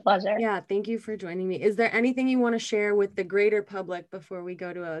been such a pleasure. Yeah, thank you for joining me. Is there anything you want to share with the greater public before we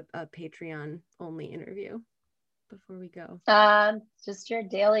go to a Patreon only interview? Before we go? Just your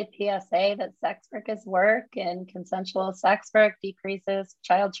daily PSA that sex work is work and consensual sex work decreases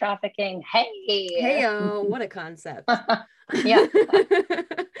child trafficking. Hey-o, what a concept. Yeah.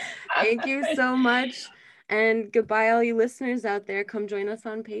 Thank you so much. And goodbye, all you listeners out there. Come join us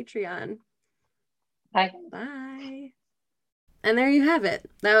on Patreon. Bye. Bye. And there you have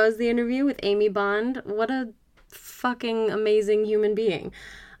it. That was the interview with Amy Bond. What a fucking amazing human being.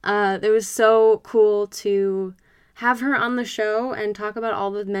 It was so cool to have her on the show and talk about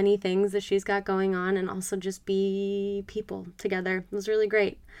all the many things that she's got going on and also just be people together. It was really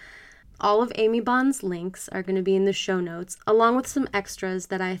great. All of Amy Bond's links are going to be in the show notes, along with some extras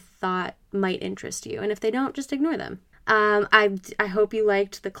that I thought might interest you. And if they don't, just ignore them. I hope you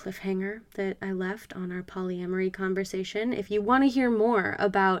liked the cliffhanger that I left on our polyamory conversation. If you want to hear more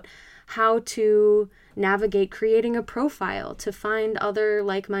about how to navigate creating a profile to find other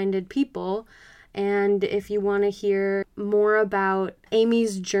like-minded people, and if you want to hear more about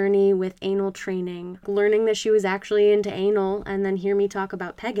Amy's journey with anal training, learning that she was actually into anal, and then hear me talk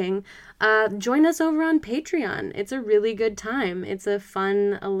about pegging, join us over on Patreon. It's a really good time. It's a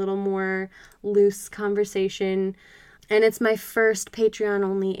fun, a little more loose conversation. And it's my first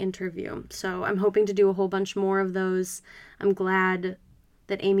Patreon-only interview. So I'm hoping to do a whole bunch more of those. I'm glad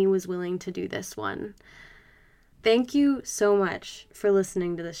that Amy was willing to do this one. Thank you so much for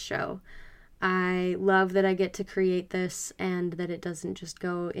listening to this show. I love that I get to create this and that it doesn't just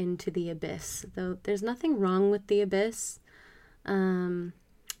go into the abyss. Though there's nothing wrong with the abyss. It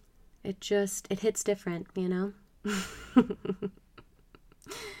hits different, you know?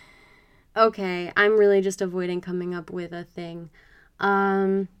 Okay, I'm really just avoiding coming up with a thing.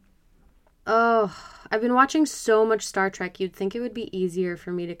 I've been watching so much Star Trek, you'd think it would be easier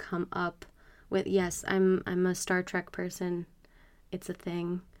for me to come up with, yes, I'm a Star Trek person. It's a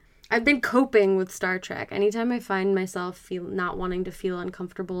thing. I've been coping with Star Trek. Anytime I find myself not wanting to feel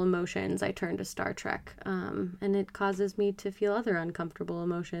uncomfortable emotions, I turn to Star Trek. And it causes me to feel other uncomfortable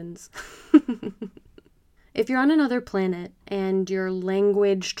emotions. If you're on another planet and your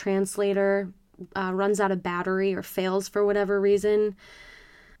language translator runs out of battery or fails for whatever reason,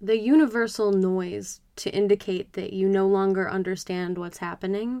 the universal noise to indicate that you no longer understand what's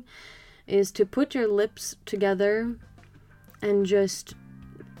happening is to put your lips together and just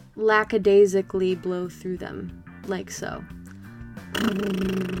lackadaisically blow through them, like so.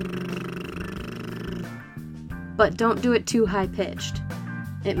 But don't do it too high-pitched.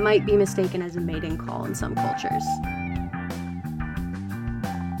 It might be mistaken as a mating call in some cultures.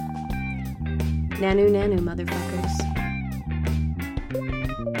 Nanu nanu, motherfuckers.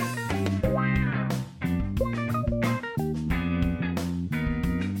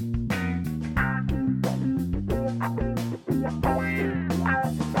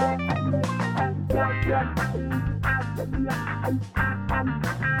 Yeah.